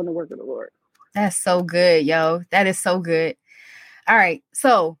still doing the work of the Lord. That's so good, yo. That is so good. All right.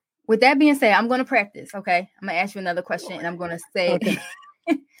 So with that being said, I'm going to practice. Okay. I'm going to ask you another question and I'm going to say,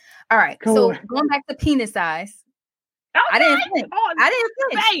 all right. So going back to penis size. Okay. I didn't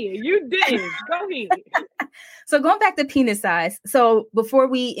finish. You did. Go ahead. So going back to penis size. So before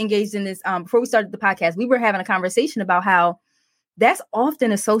we engaged in this, before we started the podcast, we were having a conversation about how that's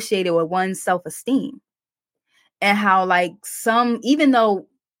often associated with one's self-esteem. And how even though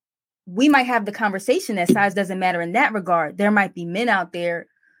we might have the conversation that size doesn't matter in that regard, there might be men out there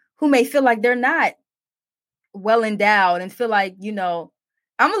who may feel like they're not well endowed and feel like, I'm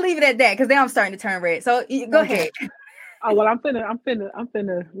gonna leave it at that because now I'm starting to turn red. So go ahead. Oh well, I'm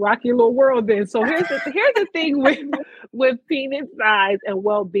finna rock your little world then. So here's the thing with penis size and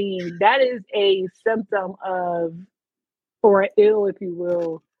well-being. That is a symptom of, or an ill, if you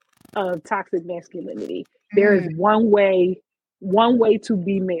will, of toxic masculinity. There is one way to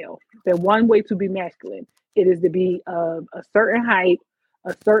be male. There's one way to be masculine. It is to be of a certain height,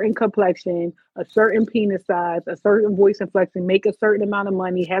 a certain complexion, a certain penis size, a certain voice inflection, make a certain amount of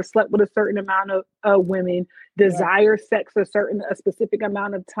money, have slept with a certain amount of women, desire sex a specific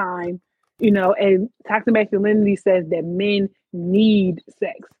amount of time, and toxic masculinity says that men need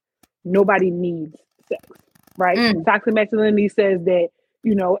sex. Nobody needs sex, right? Toxic masculinity says that,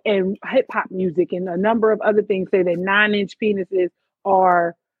 and hip hop music and a number of other things say that 9-inch penises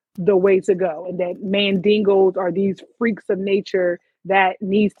are the way to go, and that mandingos are these freaks of nature that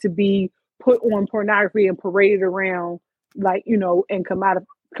needs to be put on pornography and paraded around, and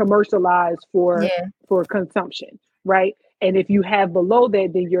commercialized for consumption, right? And if you have below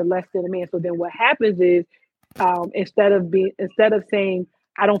that, then you're less than a man. So then what happens is, instead of saying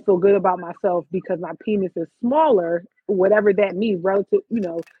I don't feel good about myself because my penis is smaller, whatever that means, relative,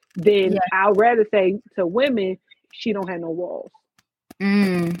 then I'd rather say to women, she don't have no walls.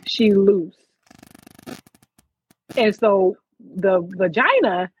 She loose. And so the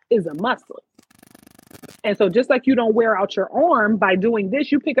vagina is a muscle. And so just like you don't wear out your arm by doing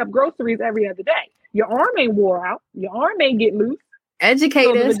this, you pick up groceries every other day. Your arm ain't wore out. Your arm ain't get loose.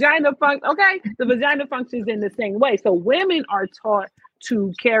 Educators. So the vagina functions in the same way. So women are taught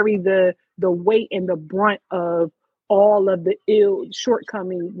to carry the weight and the brunt of all of the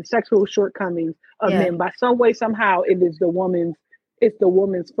shortcomings, the sexual shortcomings of men. By some way, somehow, it's the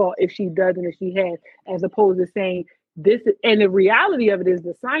woman's fault if she doesn't, if she has, as opposed to saying this. And the reality of it is,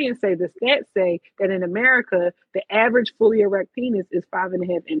 the stats say that in America, the average fully erect penis is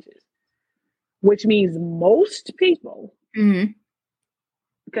 5.5 inches, which means most people,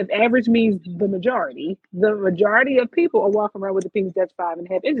 because average means the majority of people are walking around with a penis that's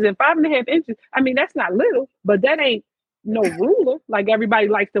 5.5 inches. And 5.5 inches, I mean, that's not little, but that ain't no ruler. Like everybody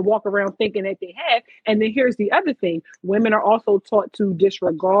likes to walk around thinking that they have. And then here's the other thing. Women are also taught to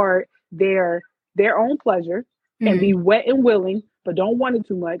disregard their own pleasure and be wet and willing, but don't want it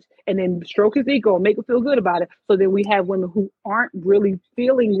too much. And then stroke his ego and make him feel good about it. So then we have women who aren't really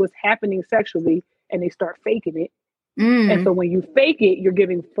feeling what's happening sexually, and they start faking it. And so when you fake it, you're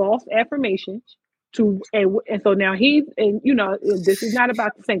giving false affirmation and so now this is not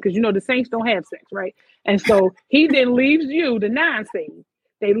about the saints, because the saints don't have sex, right? And so he then leaves you, the non-saints.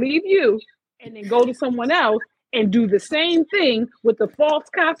 They leave you and then go to someone else and do the same thing with the false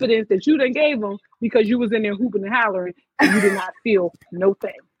confidence that you done gave them because you was in there hooping and hollering and you did not feel no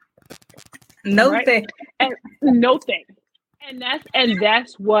thing. Thing. And no thing. And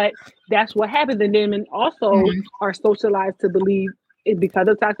that's what happens. And then men also are socialized to believe, because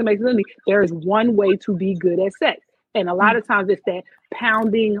of toxic masculinity, there is one way to be good at sex. And a lot of times it's that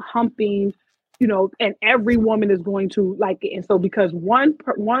pounding, humping, and every woman is going to like it. And so because one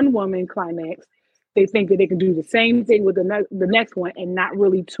woman climax, they think that they can do the same thing with the next one and not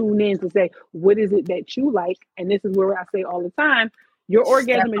really tune in to say, what is it that you like? And this is where I say all the time, your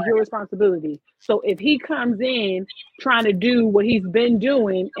orgasm is your responsibility. So if he comes in trying to do what he's been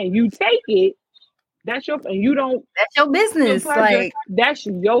doing and you take it, that's your business. Like, that's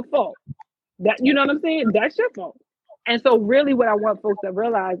your fault. You know what I'm saying? That's your fault. And so really what I want folks to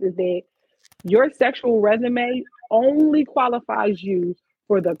realize is that your sexual resume only qualifies you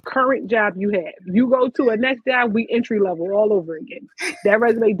for the current job you have. You go to a next job, we entry level all over again. That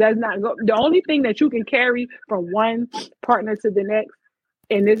resume does not go. The only thing that you can carry from one partner to the next,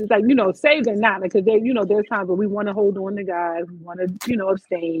 and this is like, save and not, because there's times where we want to hold on to guys, we want to,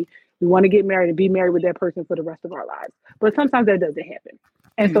 abstain, we want to get married and be married with that person for the rest of our lives. But sometimes that doesn't happen.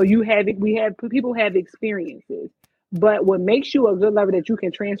 And so people have experiences. But what makes you a good lover that you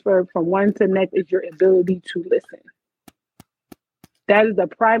can transfer from one to the next is your ability to listen. That is the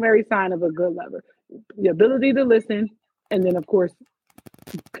primary sign of a good lover. The ability to listen, and then of course,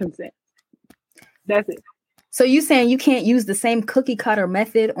 consent. That's it. So you saying you can't use the same cookie cutter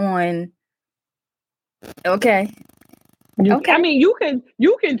method on? Okay. I mean, you can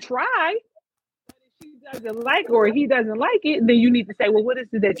try. But if she doesn't like or he doesn't like it, then you need to say, well, what is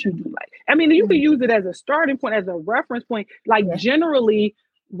it that you do like? I mean, you can use it as a starting point, as a reference point. Like generally,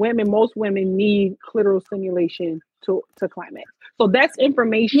 most women need clitoral stimulation to climax. So that's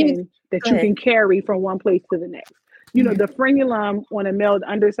information that you can carry from one place to the next. The frenulum on the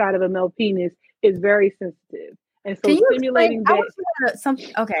underside of a male penis is very sensitive. And so stimulating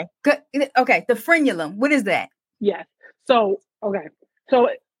that. Okay, good. Okay, the frenulum. What is that? Yes. So, okay. So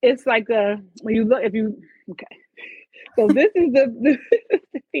it's like when you look, So this is the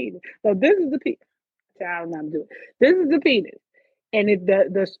penis. So this is the penis. I don't know how to do it. This is the penis. And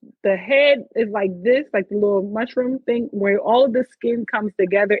the head is like this, like the little mushroom thing where all of the skin comes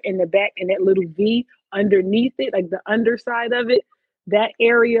together in the back, and that little V underneath it, like the underside of it, that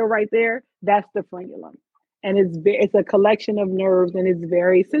area right there, that's the frenulum. And it's a collection of nerves, and it's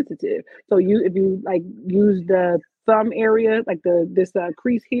very sensitive. So if you like use the thumb area, like this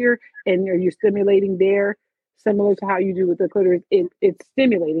crease here, and you're stimulating there, similar to how you do with the clitoris, it's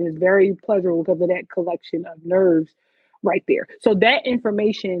stimulating. It's very pleasurable because of that collection of nerves right there. So that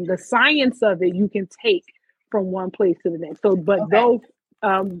information, the science of it, you can take from one place to the next. So, but though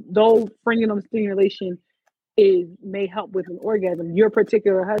frenulum stimulation may help with an orgasm, your husband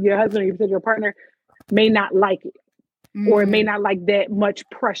or your particular partner may not like it, or may not like that much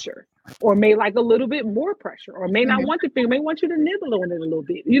pressure, or may like a little bit more pressure, or may not want may want you to nibble on it a little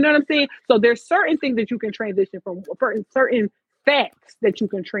bit. You know what I'm saying? So there's certain things that you can transition from, certain facts that you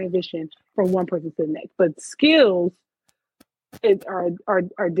can transition from one person to the next, but skills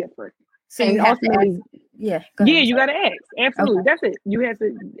are different. So and ultimately, you got to ask. Absolutely. Okay. That's it. You have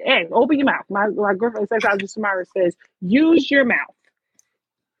to ask. Open your mouth. My girlfriend, sexologist Samara, says, use your mouth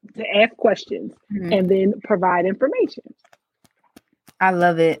to ask questions and then provide information. I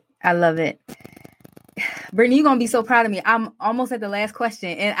love it. Brittany, you're going to be so proud of me. I'm almost at the last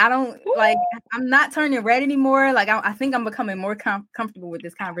question, and I'm not turning red anymore. Like, I think I'm becoming more comfortable with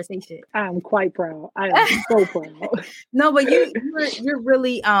this conversation. I'm quite proud. I am so proud. No, but you're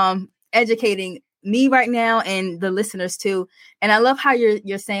really educating me right now, and the listeners too. And I love how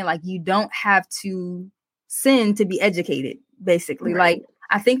you're saying, like, you don't have to sin to be educated, basically. Right. Like,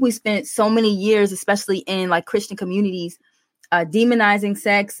 I think we spent so many years, especially in like Christian communities, demonizing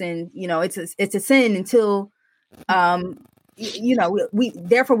sex, and it's a sin until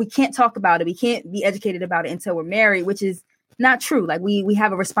therefore we can't talk about it. We can't be educated about it until we're married, which is not true. Like, we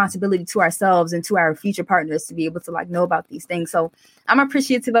have a responsibility to ourselves and to our future partners to be able to like know about these things. So I'm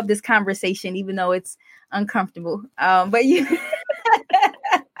appreciative of this conversation, even though it's uncomfortable. But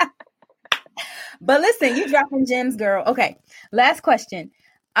listen, you dropping gems, girl. Okay, last question.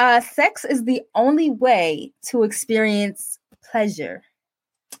 Sex is the only way to experience pleasure.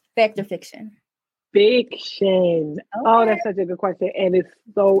 Fact or fiction? Fiction. Okay. Oh, that's such a good question. And it's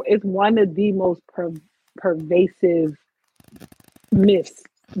one of the most pervasive myths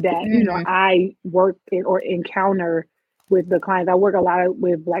that, I work in or encounter with the clients. I work a lot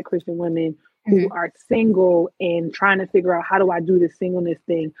with Black Christian women who are single and trying to figure out, how do I do this singleness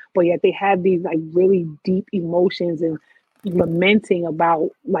thing? But yet they have these like really deep emotions and lamenting about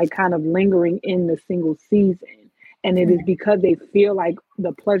like kind of lingering in the single season. And it is because they feel like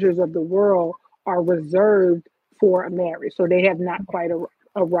the pleasures of the world are reserved for a marriage. So they have not quite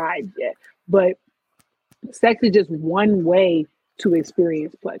arrived yet. But sex is just one way to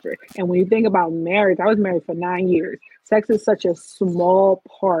experience pleasure. And when you think about marriage, I was married for 9 years. Sex is such a small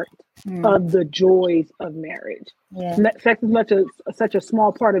part of the joys of marriage. Yeah. Sex is such a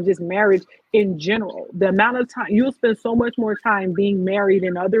small part of just marriage in general. The amount of time you'll spend so much more time being married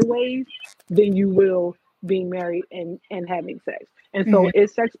in other ways than you will being married and having sex. And so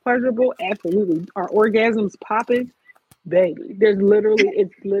is sex pleasurable? Absolutely. Are orgasms popping? Baby, it's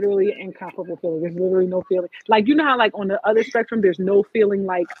literally an incomparable feeling. There's literally no feeling. Like, you know how like on the other spectrum, there's no feeling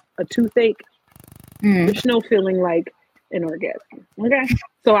like a toothache. There's no feeling like an orgasm. Okay.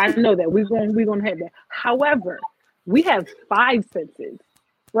 So I know that we're going to have that. However, we have 5 senses,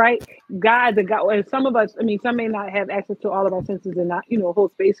 right? God, and some of us, some may not have access to all of our senses and not,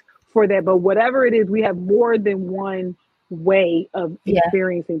 hold space for that. But whatever it is, we have more than one way of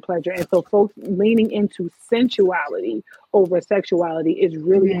experiencing pleasure. And so folks leaning into sensuality over sexuality is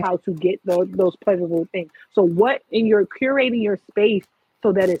really how to get those pleasurable things. So you're curating your space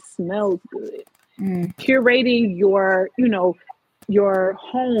so that it smells good. Curating your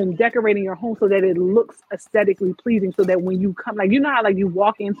home, decorating your home so that it looks aesthetically pleasing, so that when you come, like, how like you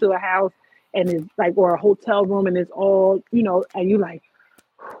walk into a house and it's like, or a hotel room and it's all, and you like,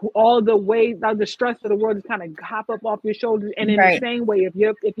 all the weight, the stress of the world is kind of hop up off your shoulders. And in the same way, if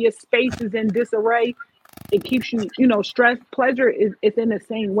your space is in disarray, it keeps you, stress. Pleasure is in the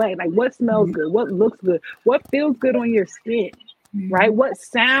same way. Like, what smells good, what looks good, what feels good on your skin, right? What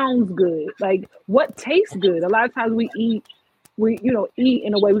sounds good, like what tastes good. A lot of times we eat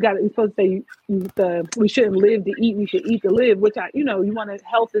in a way, we're supposed to say we shouldn't live to eat, we should eat to live, which you want to,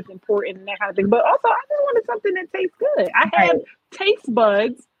 health is important and that kind of thing. But also, I just wanted something that tastes good. I have taste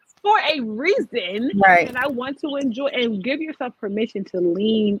buds for a reason, and I want to enjoy, and give yourself permission to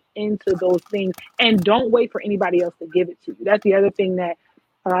lean into those things, and don't wait for anybody else to give it to you. That's the other thing that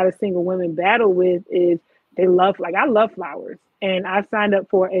a lot of single women battle with, is they love, like, I love flowers. And I signed up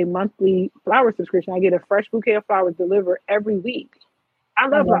for a monthly flower subscription. I get a fresh bouquet of flowers delivered every week. I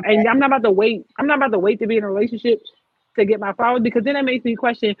love flowers. And I'm not about to wait to be in a relationship to get my flowers, because then that makes me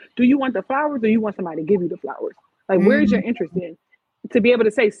question, do you want the flowers or you want somebody to give you the flowers? Like, where's your interest in? To be able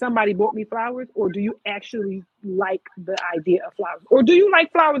to say somebody bought me flowers, or do you actually like the idea of flowers? Or do you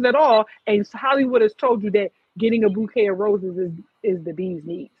like flowers at all? And Hollywood has told you that getting a bouquet of roses is the bee's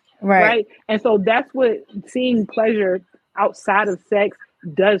knees. Right. And so that's what seeing pleasure outside of sex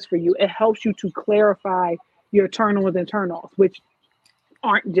does for you. It helps you to clarify your turn-ons and turn-offs, which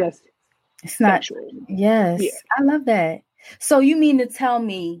aren't just sexual. Yes. Yeah. I love that. So you mean to tell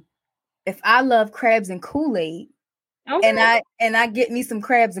me if I love crabs and Kool-Aid, okay, and I get me some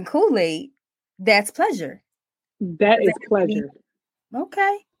crabs and Kool-Aid, that's pleasure. That is pleasure.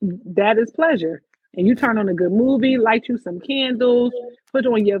 Okay. That is pleasure. And you turn on a good movie, light you some candles, put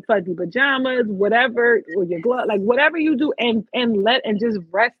on your fuzzy pajamas, whatever, or your glove, like whatever you do, and just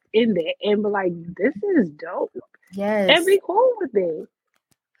rest in there and be like, this is dope. Yes. And be cool with it.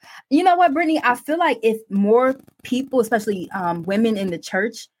 You know what, Brittany? I feel like if more people, especially women in the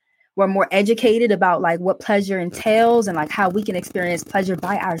church, were more educated about like what pleasure entails and like how we can experience pleasure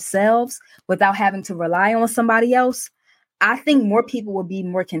by ourselves without having to rely on somebody else, I think more people will be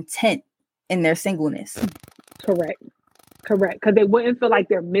more content in their singleness. Correct. Because they wouldn't feel like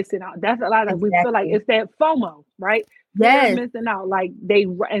they're missing out. That's a lot of, we feel like it's that FOMO, right? Yes. They're missing out. Like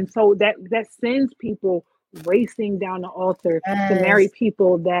and so that sends people racing down the altar to marry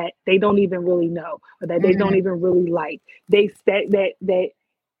people that they don't even really know, or that they don't even really like. They that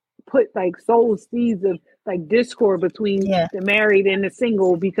put like soul seeds of like discord between the married and the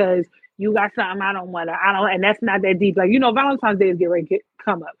single, because you got something I don't want to, and that's not that deep. Like, Valentine's Day is getting ready to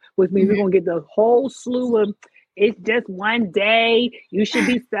come up, which means we're going to get the whole slew of, it's just one day, you should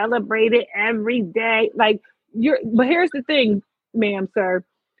be celebrated every day. Like, but here's the thing, ma'am, sir.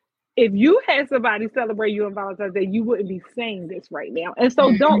 If you had somebody celebrate you on Valentine's Day, you wouldn't be saying this right now. And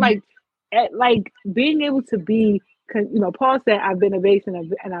so don't like being able to be, Paul said, I've been a base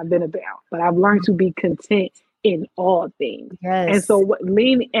and I've been about, but I've learned to be content in all things. Yes.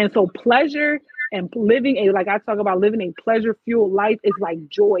 And so pleasure and living like I talk about living a pleasure-fueled life is like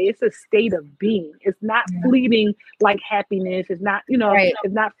joy. It's a state of being. It's not fleeting like happiness. It's not,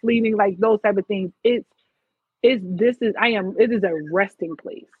 it's not fleeting like those type of things. It is a resting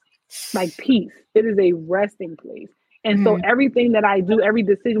place. Like peace. It is a resting place. And so everything that I do, every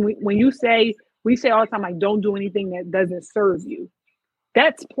decision, we say all the time, like, don't do anything that doesn't serve you.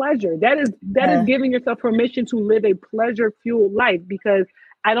 That's pleasure. That is giving yourself permission to live a pleasure-fueled life, because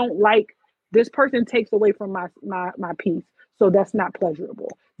I don't like, this person takes away from my peace. So that's not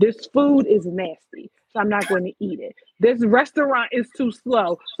pleasurable. This food is nasty, so I'm not going to eat it. This restaurant is too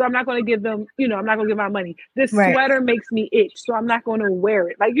slow, so I'm not going to give them, I'm not going to give my money. This sweater makes me itch, so I'm not going to wear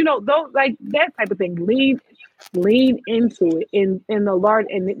it. Like, those, like that type of thing. Lean into it in the Lord,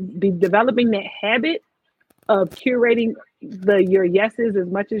 and be developing that habit of curating your yeses as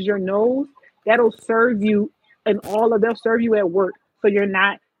much as your nos. That'll serve you they'll serve you at work. So you're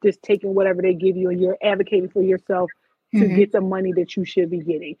not just taking whatever they give you and you're advocating for yourself to get the money that you should be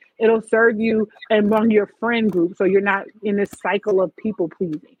getting. It'll serve you among your friend group, so you're not in this cycle of people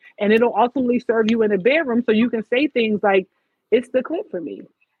pleasing. And it'll ultimately serve you in the bedroom, so you can say things like, it's the clip for me.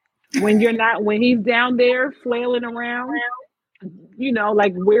 When he's down there flailing around,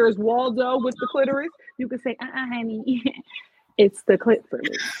 like, where's Waldo with the clitoris? You can say, honey, it's the clip for me.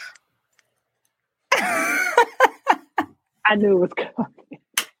 I knew it was coming.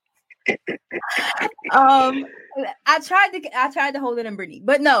 I tried to hold it in, Brittany,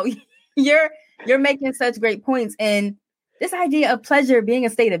 but no, you're making such great points. And this idea of pleasure being a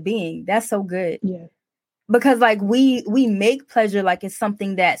state of being, that's so good. Yeah. Because like we make pleasure like it's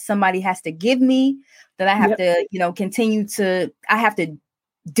something that somebody has to give me, that I have to, I have to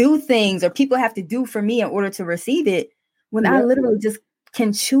do things, or people have to do for me in order to receive it, when I literally just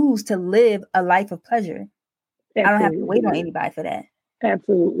can choose to live a life of pleasure. Absolutely. I don't have to wait on anybody for that.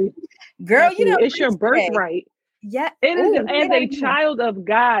 Absolutely. Girl, Absolutely. It's your birthright. Yeah. It is. As a child of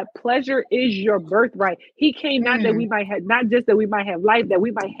God, pleasure is your birthright. He came not that we might have, not just that we might have life, that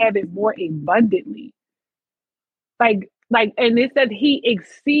we might have it more abundantly. And it said he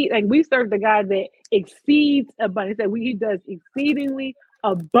exceeds, like, we serve the God that exceeds abundance. That he does exceedingly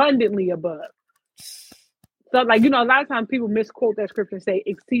abundantly above. So, like, a lot of times people misquote that scripture and say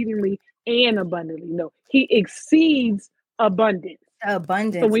exceedingly and abundantly. No, he exceeds abundance.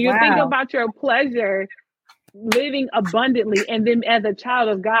 Abundance. So when you think about your pleasure, living abundantly, and then as a child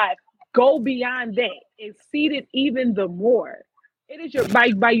of God, go beyond that, exceed it even the more. It is your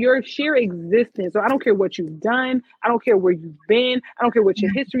by your sheer existence. So I don't care what you've done. I don't care where you've been. I don't care what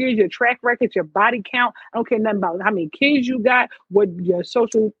your history is, your track record, your body count. I don't care nothing about how many kids you got, what your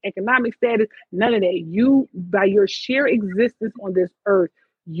social economic status, none of that. You, by your sheer existence on this earth,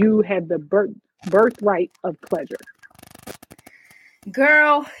 you have the birthright of pleasure.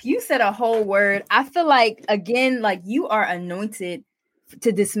 Girl, you said a whole word. I feel like, again, like you are anointed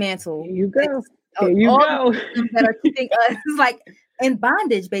to dismantle. Here you go. There you go. That are keeping us like in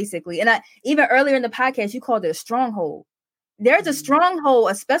bondage, basically. And even earlier in the podcast, you called it a stronghold. There's a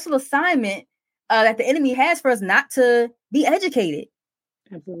stronghold, a special assignment that the enemy has for us not to be educated.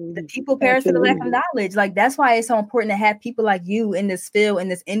 Absolutely. The people perish for the lack of knowledge. Like, that's why it's so important to have people like you in this field, in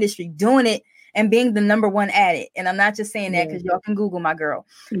this industry, doing it and being the number one at it. And I'm not just saying that because y'all can Google my girl.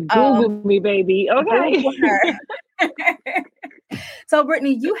 Google me, baby. Okay. So,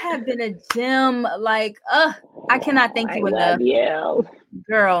 Brittany, you have been a gem. Like, I cannot thank you enough. Love you.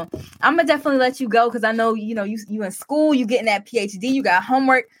 Girl, I'm gonna definitely let you go because I know you in school, you getting that PhD, you got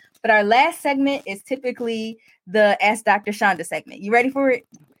homework. But our last segment is typically the Ask Dr. Shonda segment. You ready for it?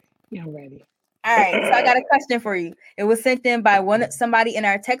 Yeah, I'm ready. All right, so I got a question for you. It was sent in by somebody in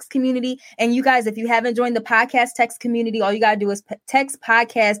our text community. And you guys, if you haven't joined the podcast text community, all you got to do is text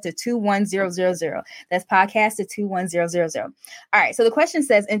podcast to 21000. That's podcast to 21000. All right, so the question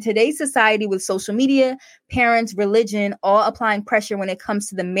says, in today's society with social media, parents, religion, all applying pressure when it comes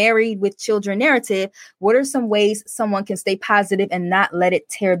to the married with children narrative, what are some ways someone can stay positive and not let it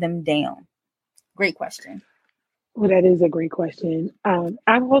tear them down? Great question. Well, that is a great question. I'm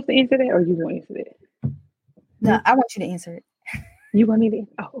supposed to answer that, or you want to answer that? No, I want you to answer it. You want me to?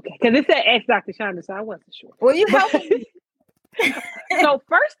 Oh, okay. Because it said Ask Dr. Shonda, so I wasn't sure. Well, you help me. So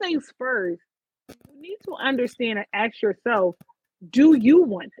first things first, you need to understand and ask yourself, do you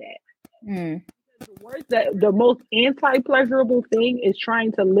want that? The most anti-pleasurable thing is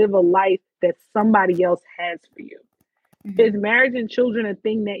trying to live a life that somebody else has for you. Is marriage and children a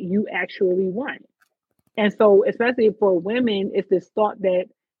thing that you actually want? And so, especially for women, it's this thought that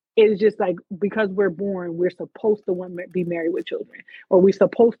it's just like, because we're born, we're supposed to want to be married with children, or we're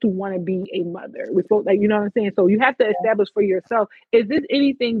supposed to want to be a mother. We're supposed, like, you know what I'm saying? So you have to establish for yourself, is this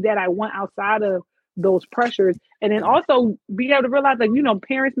anything that I want outside of those pressures? And then also be able to realize, like,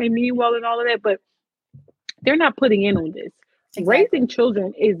 parents may mean well and all of that, but they're not putting in on this. Exactly. Raising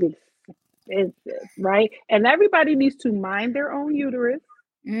children is expensive, right? And everybody needs to mind their own uterus.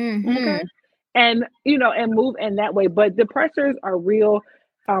 Okay. And, and move in that way. But the pressures are real.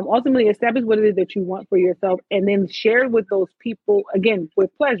 Ultimately, establish what it is that you want for yourself, and then share with those people, again,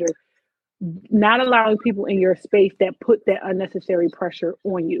 with pleasure, not allowing people in your space that put that unnecessary pressure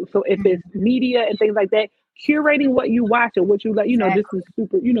on you. So if it's media and things like that, curating what you watch and what you like, this is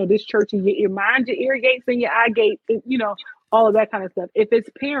super, this church, and your mind, your ear gates and your eye gates, all of that kind of stuff. If it's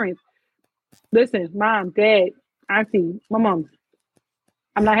parents, listen, mom, dad, auntie, my mom,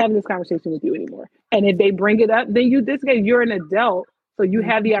 I'm not having this conversation with you anymore. And if they bring it up, then you're an adult, so you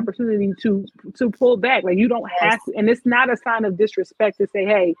have the opportunity to pull back. Like, you don't have to, and it's not a sign of disrespect to say,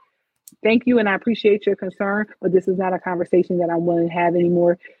 hey, thank you and I appreciate your concern, but this is not a conversation that I'm willing to have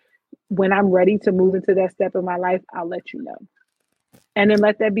anymore. When I'm ready to move into that step of my life, I'll let you know. And then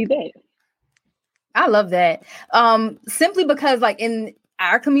let that be that. I love that. Simply because, like, in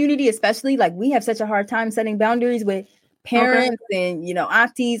our community, especially, like, we have such a hard time setting boundaries with parents and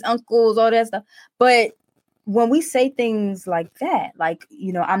aunties, uncles, all that stuff. But when we say things like that, like,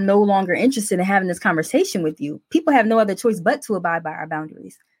 I'm no longer interested in having this conversation with you, people have no other choice but to abide by our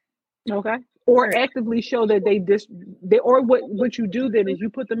boundaries. Okay. Or actively show that what you do then is you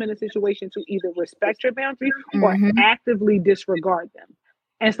put them in a situation to either respect your boundaries or actively disregard them.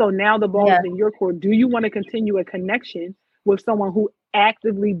 And so now the ball is in your court. Do you want to continue a connection with someone who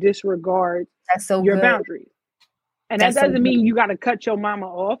actively disregards your boundaries? And that doesn't mean you got to cut your mama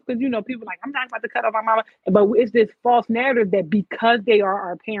off, because, people are like, I'm not about to cut off my mama. But it's this false narrative that because they are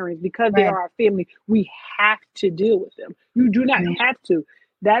our parents, because they are our family, we have to deal with them. You do not have to.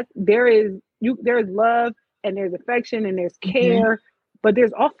 There is love and there's affection and there's care, but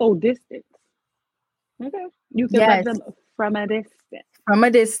there's also distance. Okay. You can love them from a distance. From a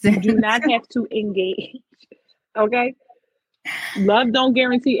distance. You do not have to engage. Okay. Love don't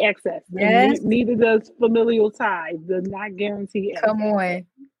guarantee access. Yes. Neither does familial ties. Does not guarantee access.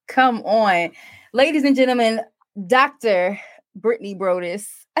 Come on. Ladies and gentlemen, Dr. Brittany Broaddus.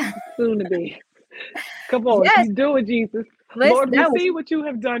 Soon to be. Come on. Yes. You do it, Jesus. Lord, we see what you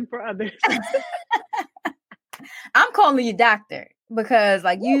have done for others. I'm calling you doctor because,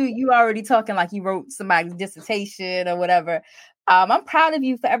 like, you already talking like you wrote somebody's dissertation or whatever. I'm proud of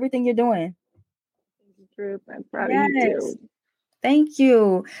you for everything you're doing. I'm proud of you too. Thank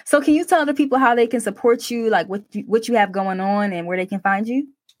you. So can you tell the people how they can support you, like what you have going on and where they can find you?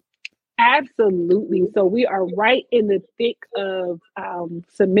 Absolutely. So we are right in the thick of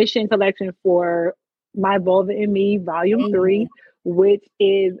submission collection for My Vulva and Me, Volume 3, which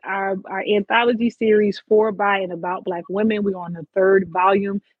is our anthology series for, by, and about Black women. We're on the 3rd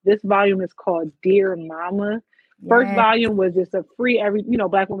volume. This volume is called Dear Mama. First volume was just a free,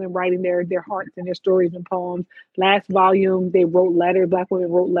 Black women writing their hearts and their stories and poems. Last volume, they wrote letters. Black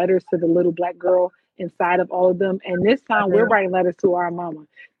women wrote letters to the little Black girl inside of all of them. And this time we're writing letters to our mama.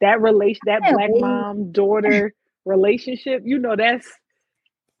 That Black mom daughter relationship, that's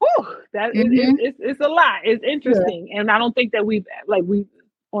it's a lot. It's interesting. Yeah. And I don't think that we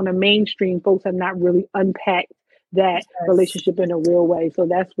on a mainstream, folks have not really unpacked that relationship in a real way. So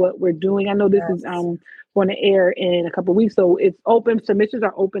that's what we're doing. I know this is going to air in a couple of weeks. So it's open. Submissions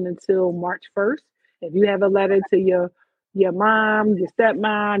are open until March 1st. If you have a letter to your mom, your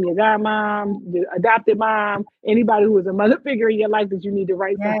stepmom, your godmom, your adopted mom, anybody who is a mother figure in your life that you need to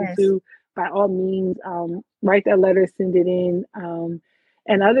write something to, by all means, write that letter, send it in.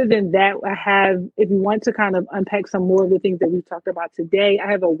 And other than that, if you want to kind of unpack some more of the things that we've talked about today,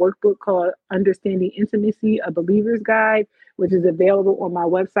 I have a workbook called Understanding Intimacy, a Believer's Guide, which is available on my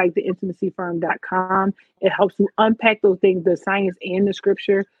website, theintimacyfirm.com. It helps you unpack those things, the science and the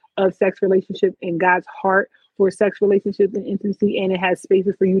scripture of sex relationship and God's heart for sex relationships and intimacy. And it has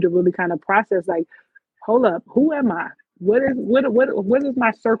spaces for you to really kind of process, like, hold up, who am I? What is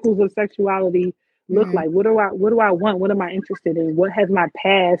my circles of sexuality look like? What do I want? What am I interested in? How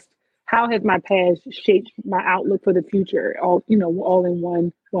has my past shaped my outlook for the future? All in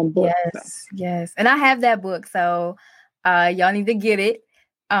one book. Yes. And I have that book, so y'all need to get it.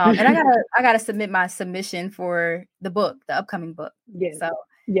 And I gotta submit my submission for the upcoming book. Yes. So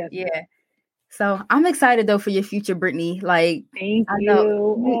yes. Yeah. So I'm excited though for your future, Brittany. Like, thank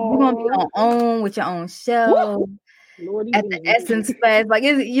you. You're gonna be on own with your own show. Lordy at the Essence Fest. Like,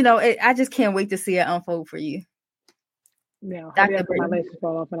 I just can't wait to see it unfold for you. Now, my lashes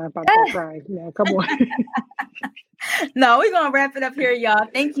fall off and I'm about to cry. Yeah, come on. No, we're going to wrap it up here, y'all.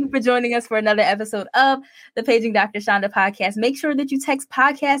 Thank you for joining us for another episode of the Paging Dr. Shonda podcast. Make sure that you text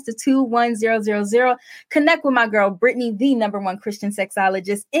podcast to 21000. Connect with my girl, Brittany, the #1 Christian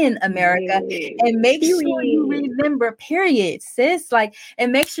sexologist in America. And make sure you remember, sis.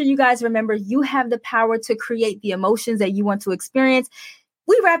 And make sure you guys remember you have the power to create the emotions that you want to experience.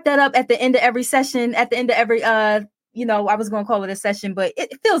 We wrap that up at the end of every session, at the end of every I was going to call it a session, but it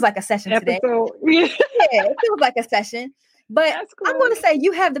feels like a session today. Yeah, it feels like a session. But cool. I'm going to say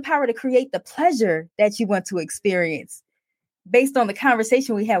you have the power to create the pleasure that you want to experience based on the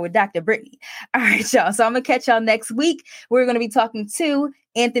conversation we had with Dr. Brittany. All right, y'all. So I'm going to catch y'all next week. We're going to be talking to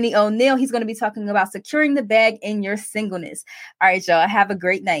Anthony O'Neill. He's going to be talking about securing the bag in your singleness. All right, y'all. Have a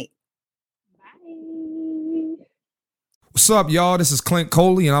great night. What's up, y'all? This is Clint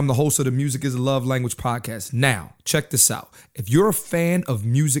Coley, and I'm the host of the Music is a Love Language podcast. Now, check this out. If you're a fan of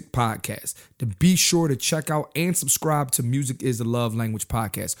music podcasts, then be sure to check out and subscribe to Music is a Love Language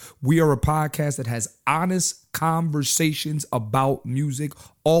podcast. We are a podcast that has honest conversations about music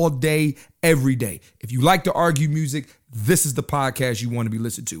all day, every day. If you like to argue music, this is the podcast you want to be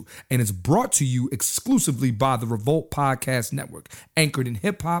listened to. And it's brought to you exclusively by the Revolt Podcast Network, anchored in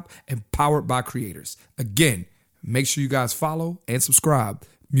hip hop and powered by creators. Again, make sure you guys follow and subscribe.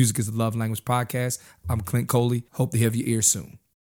 Music is a Love Language podcast. I'm Clint Coley. Hope to have your ear soon.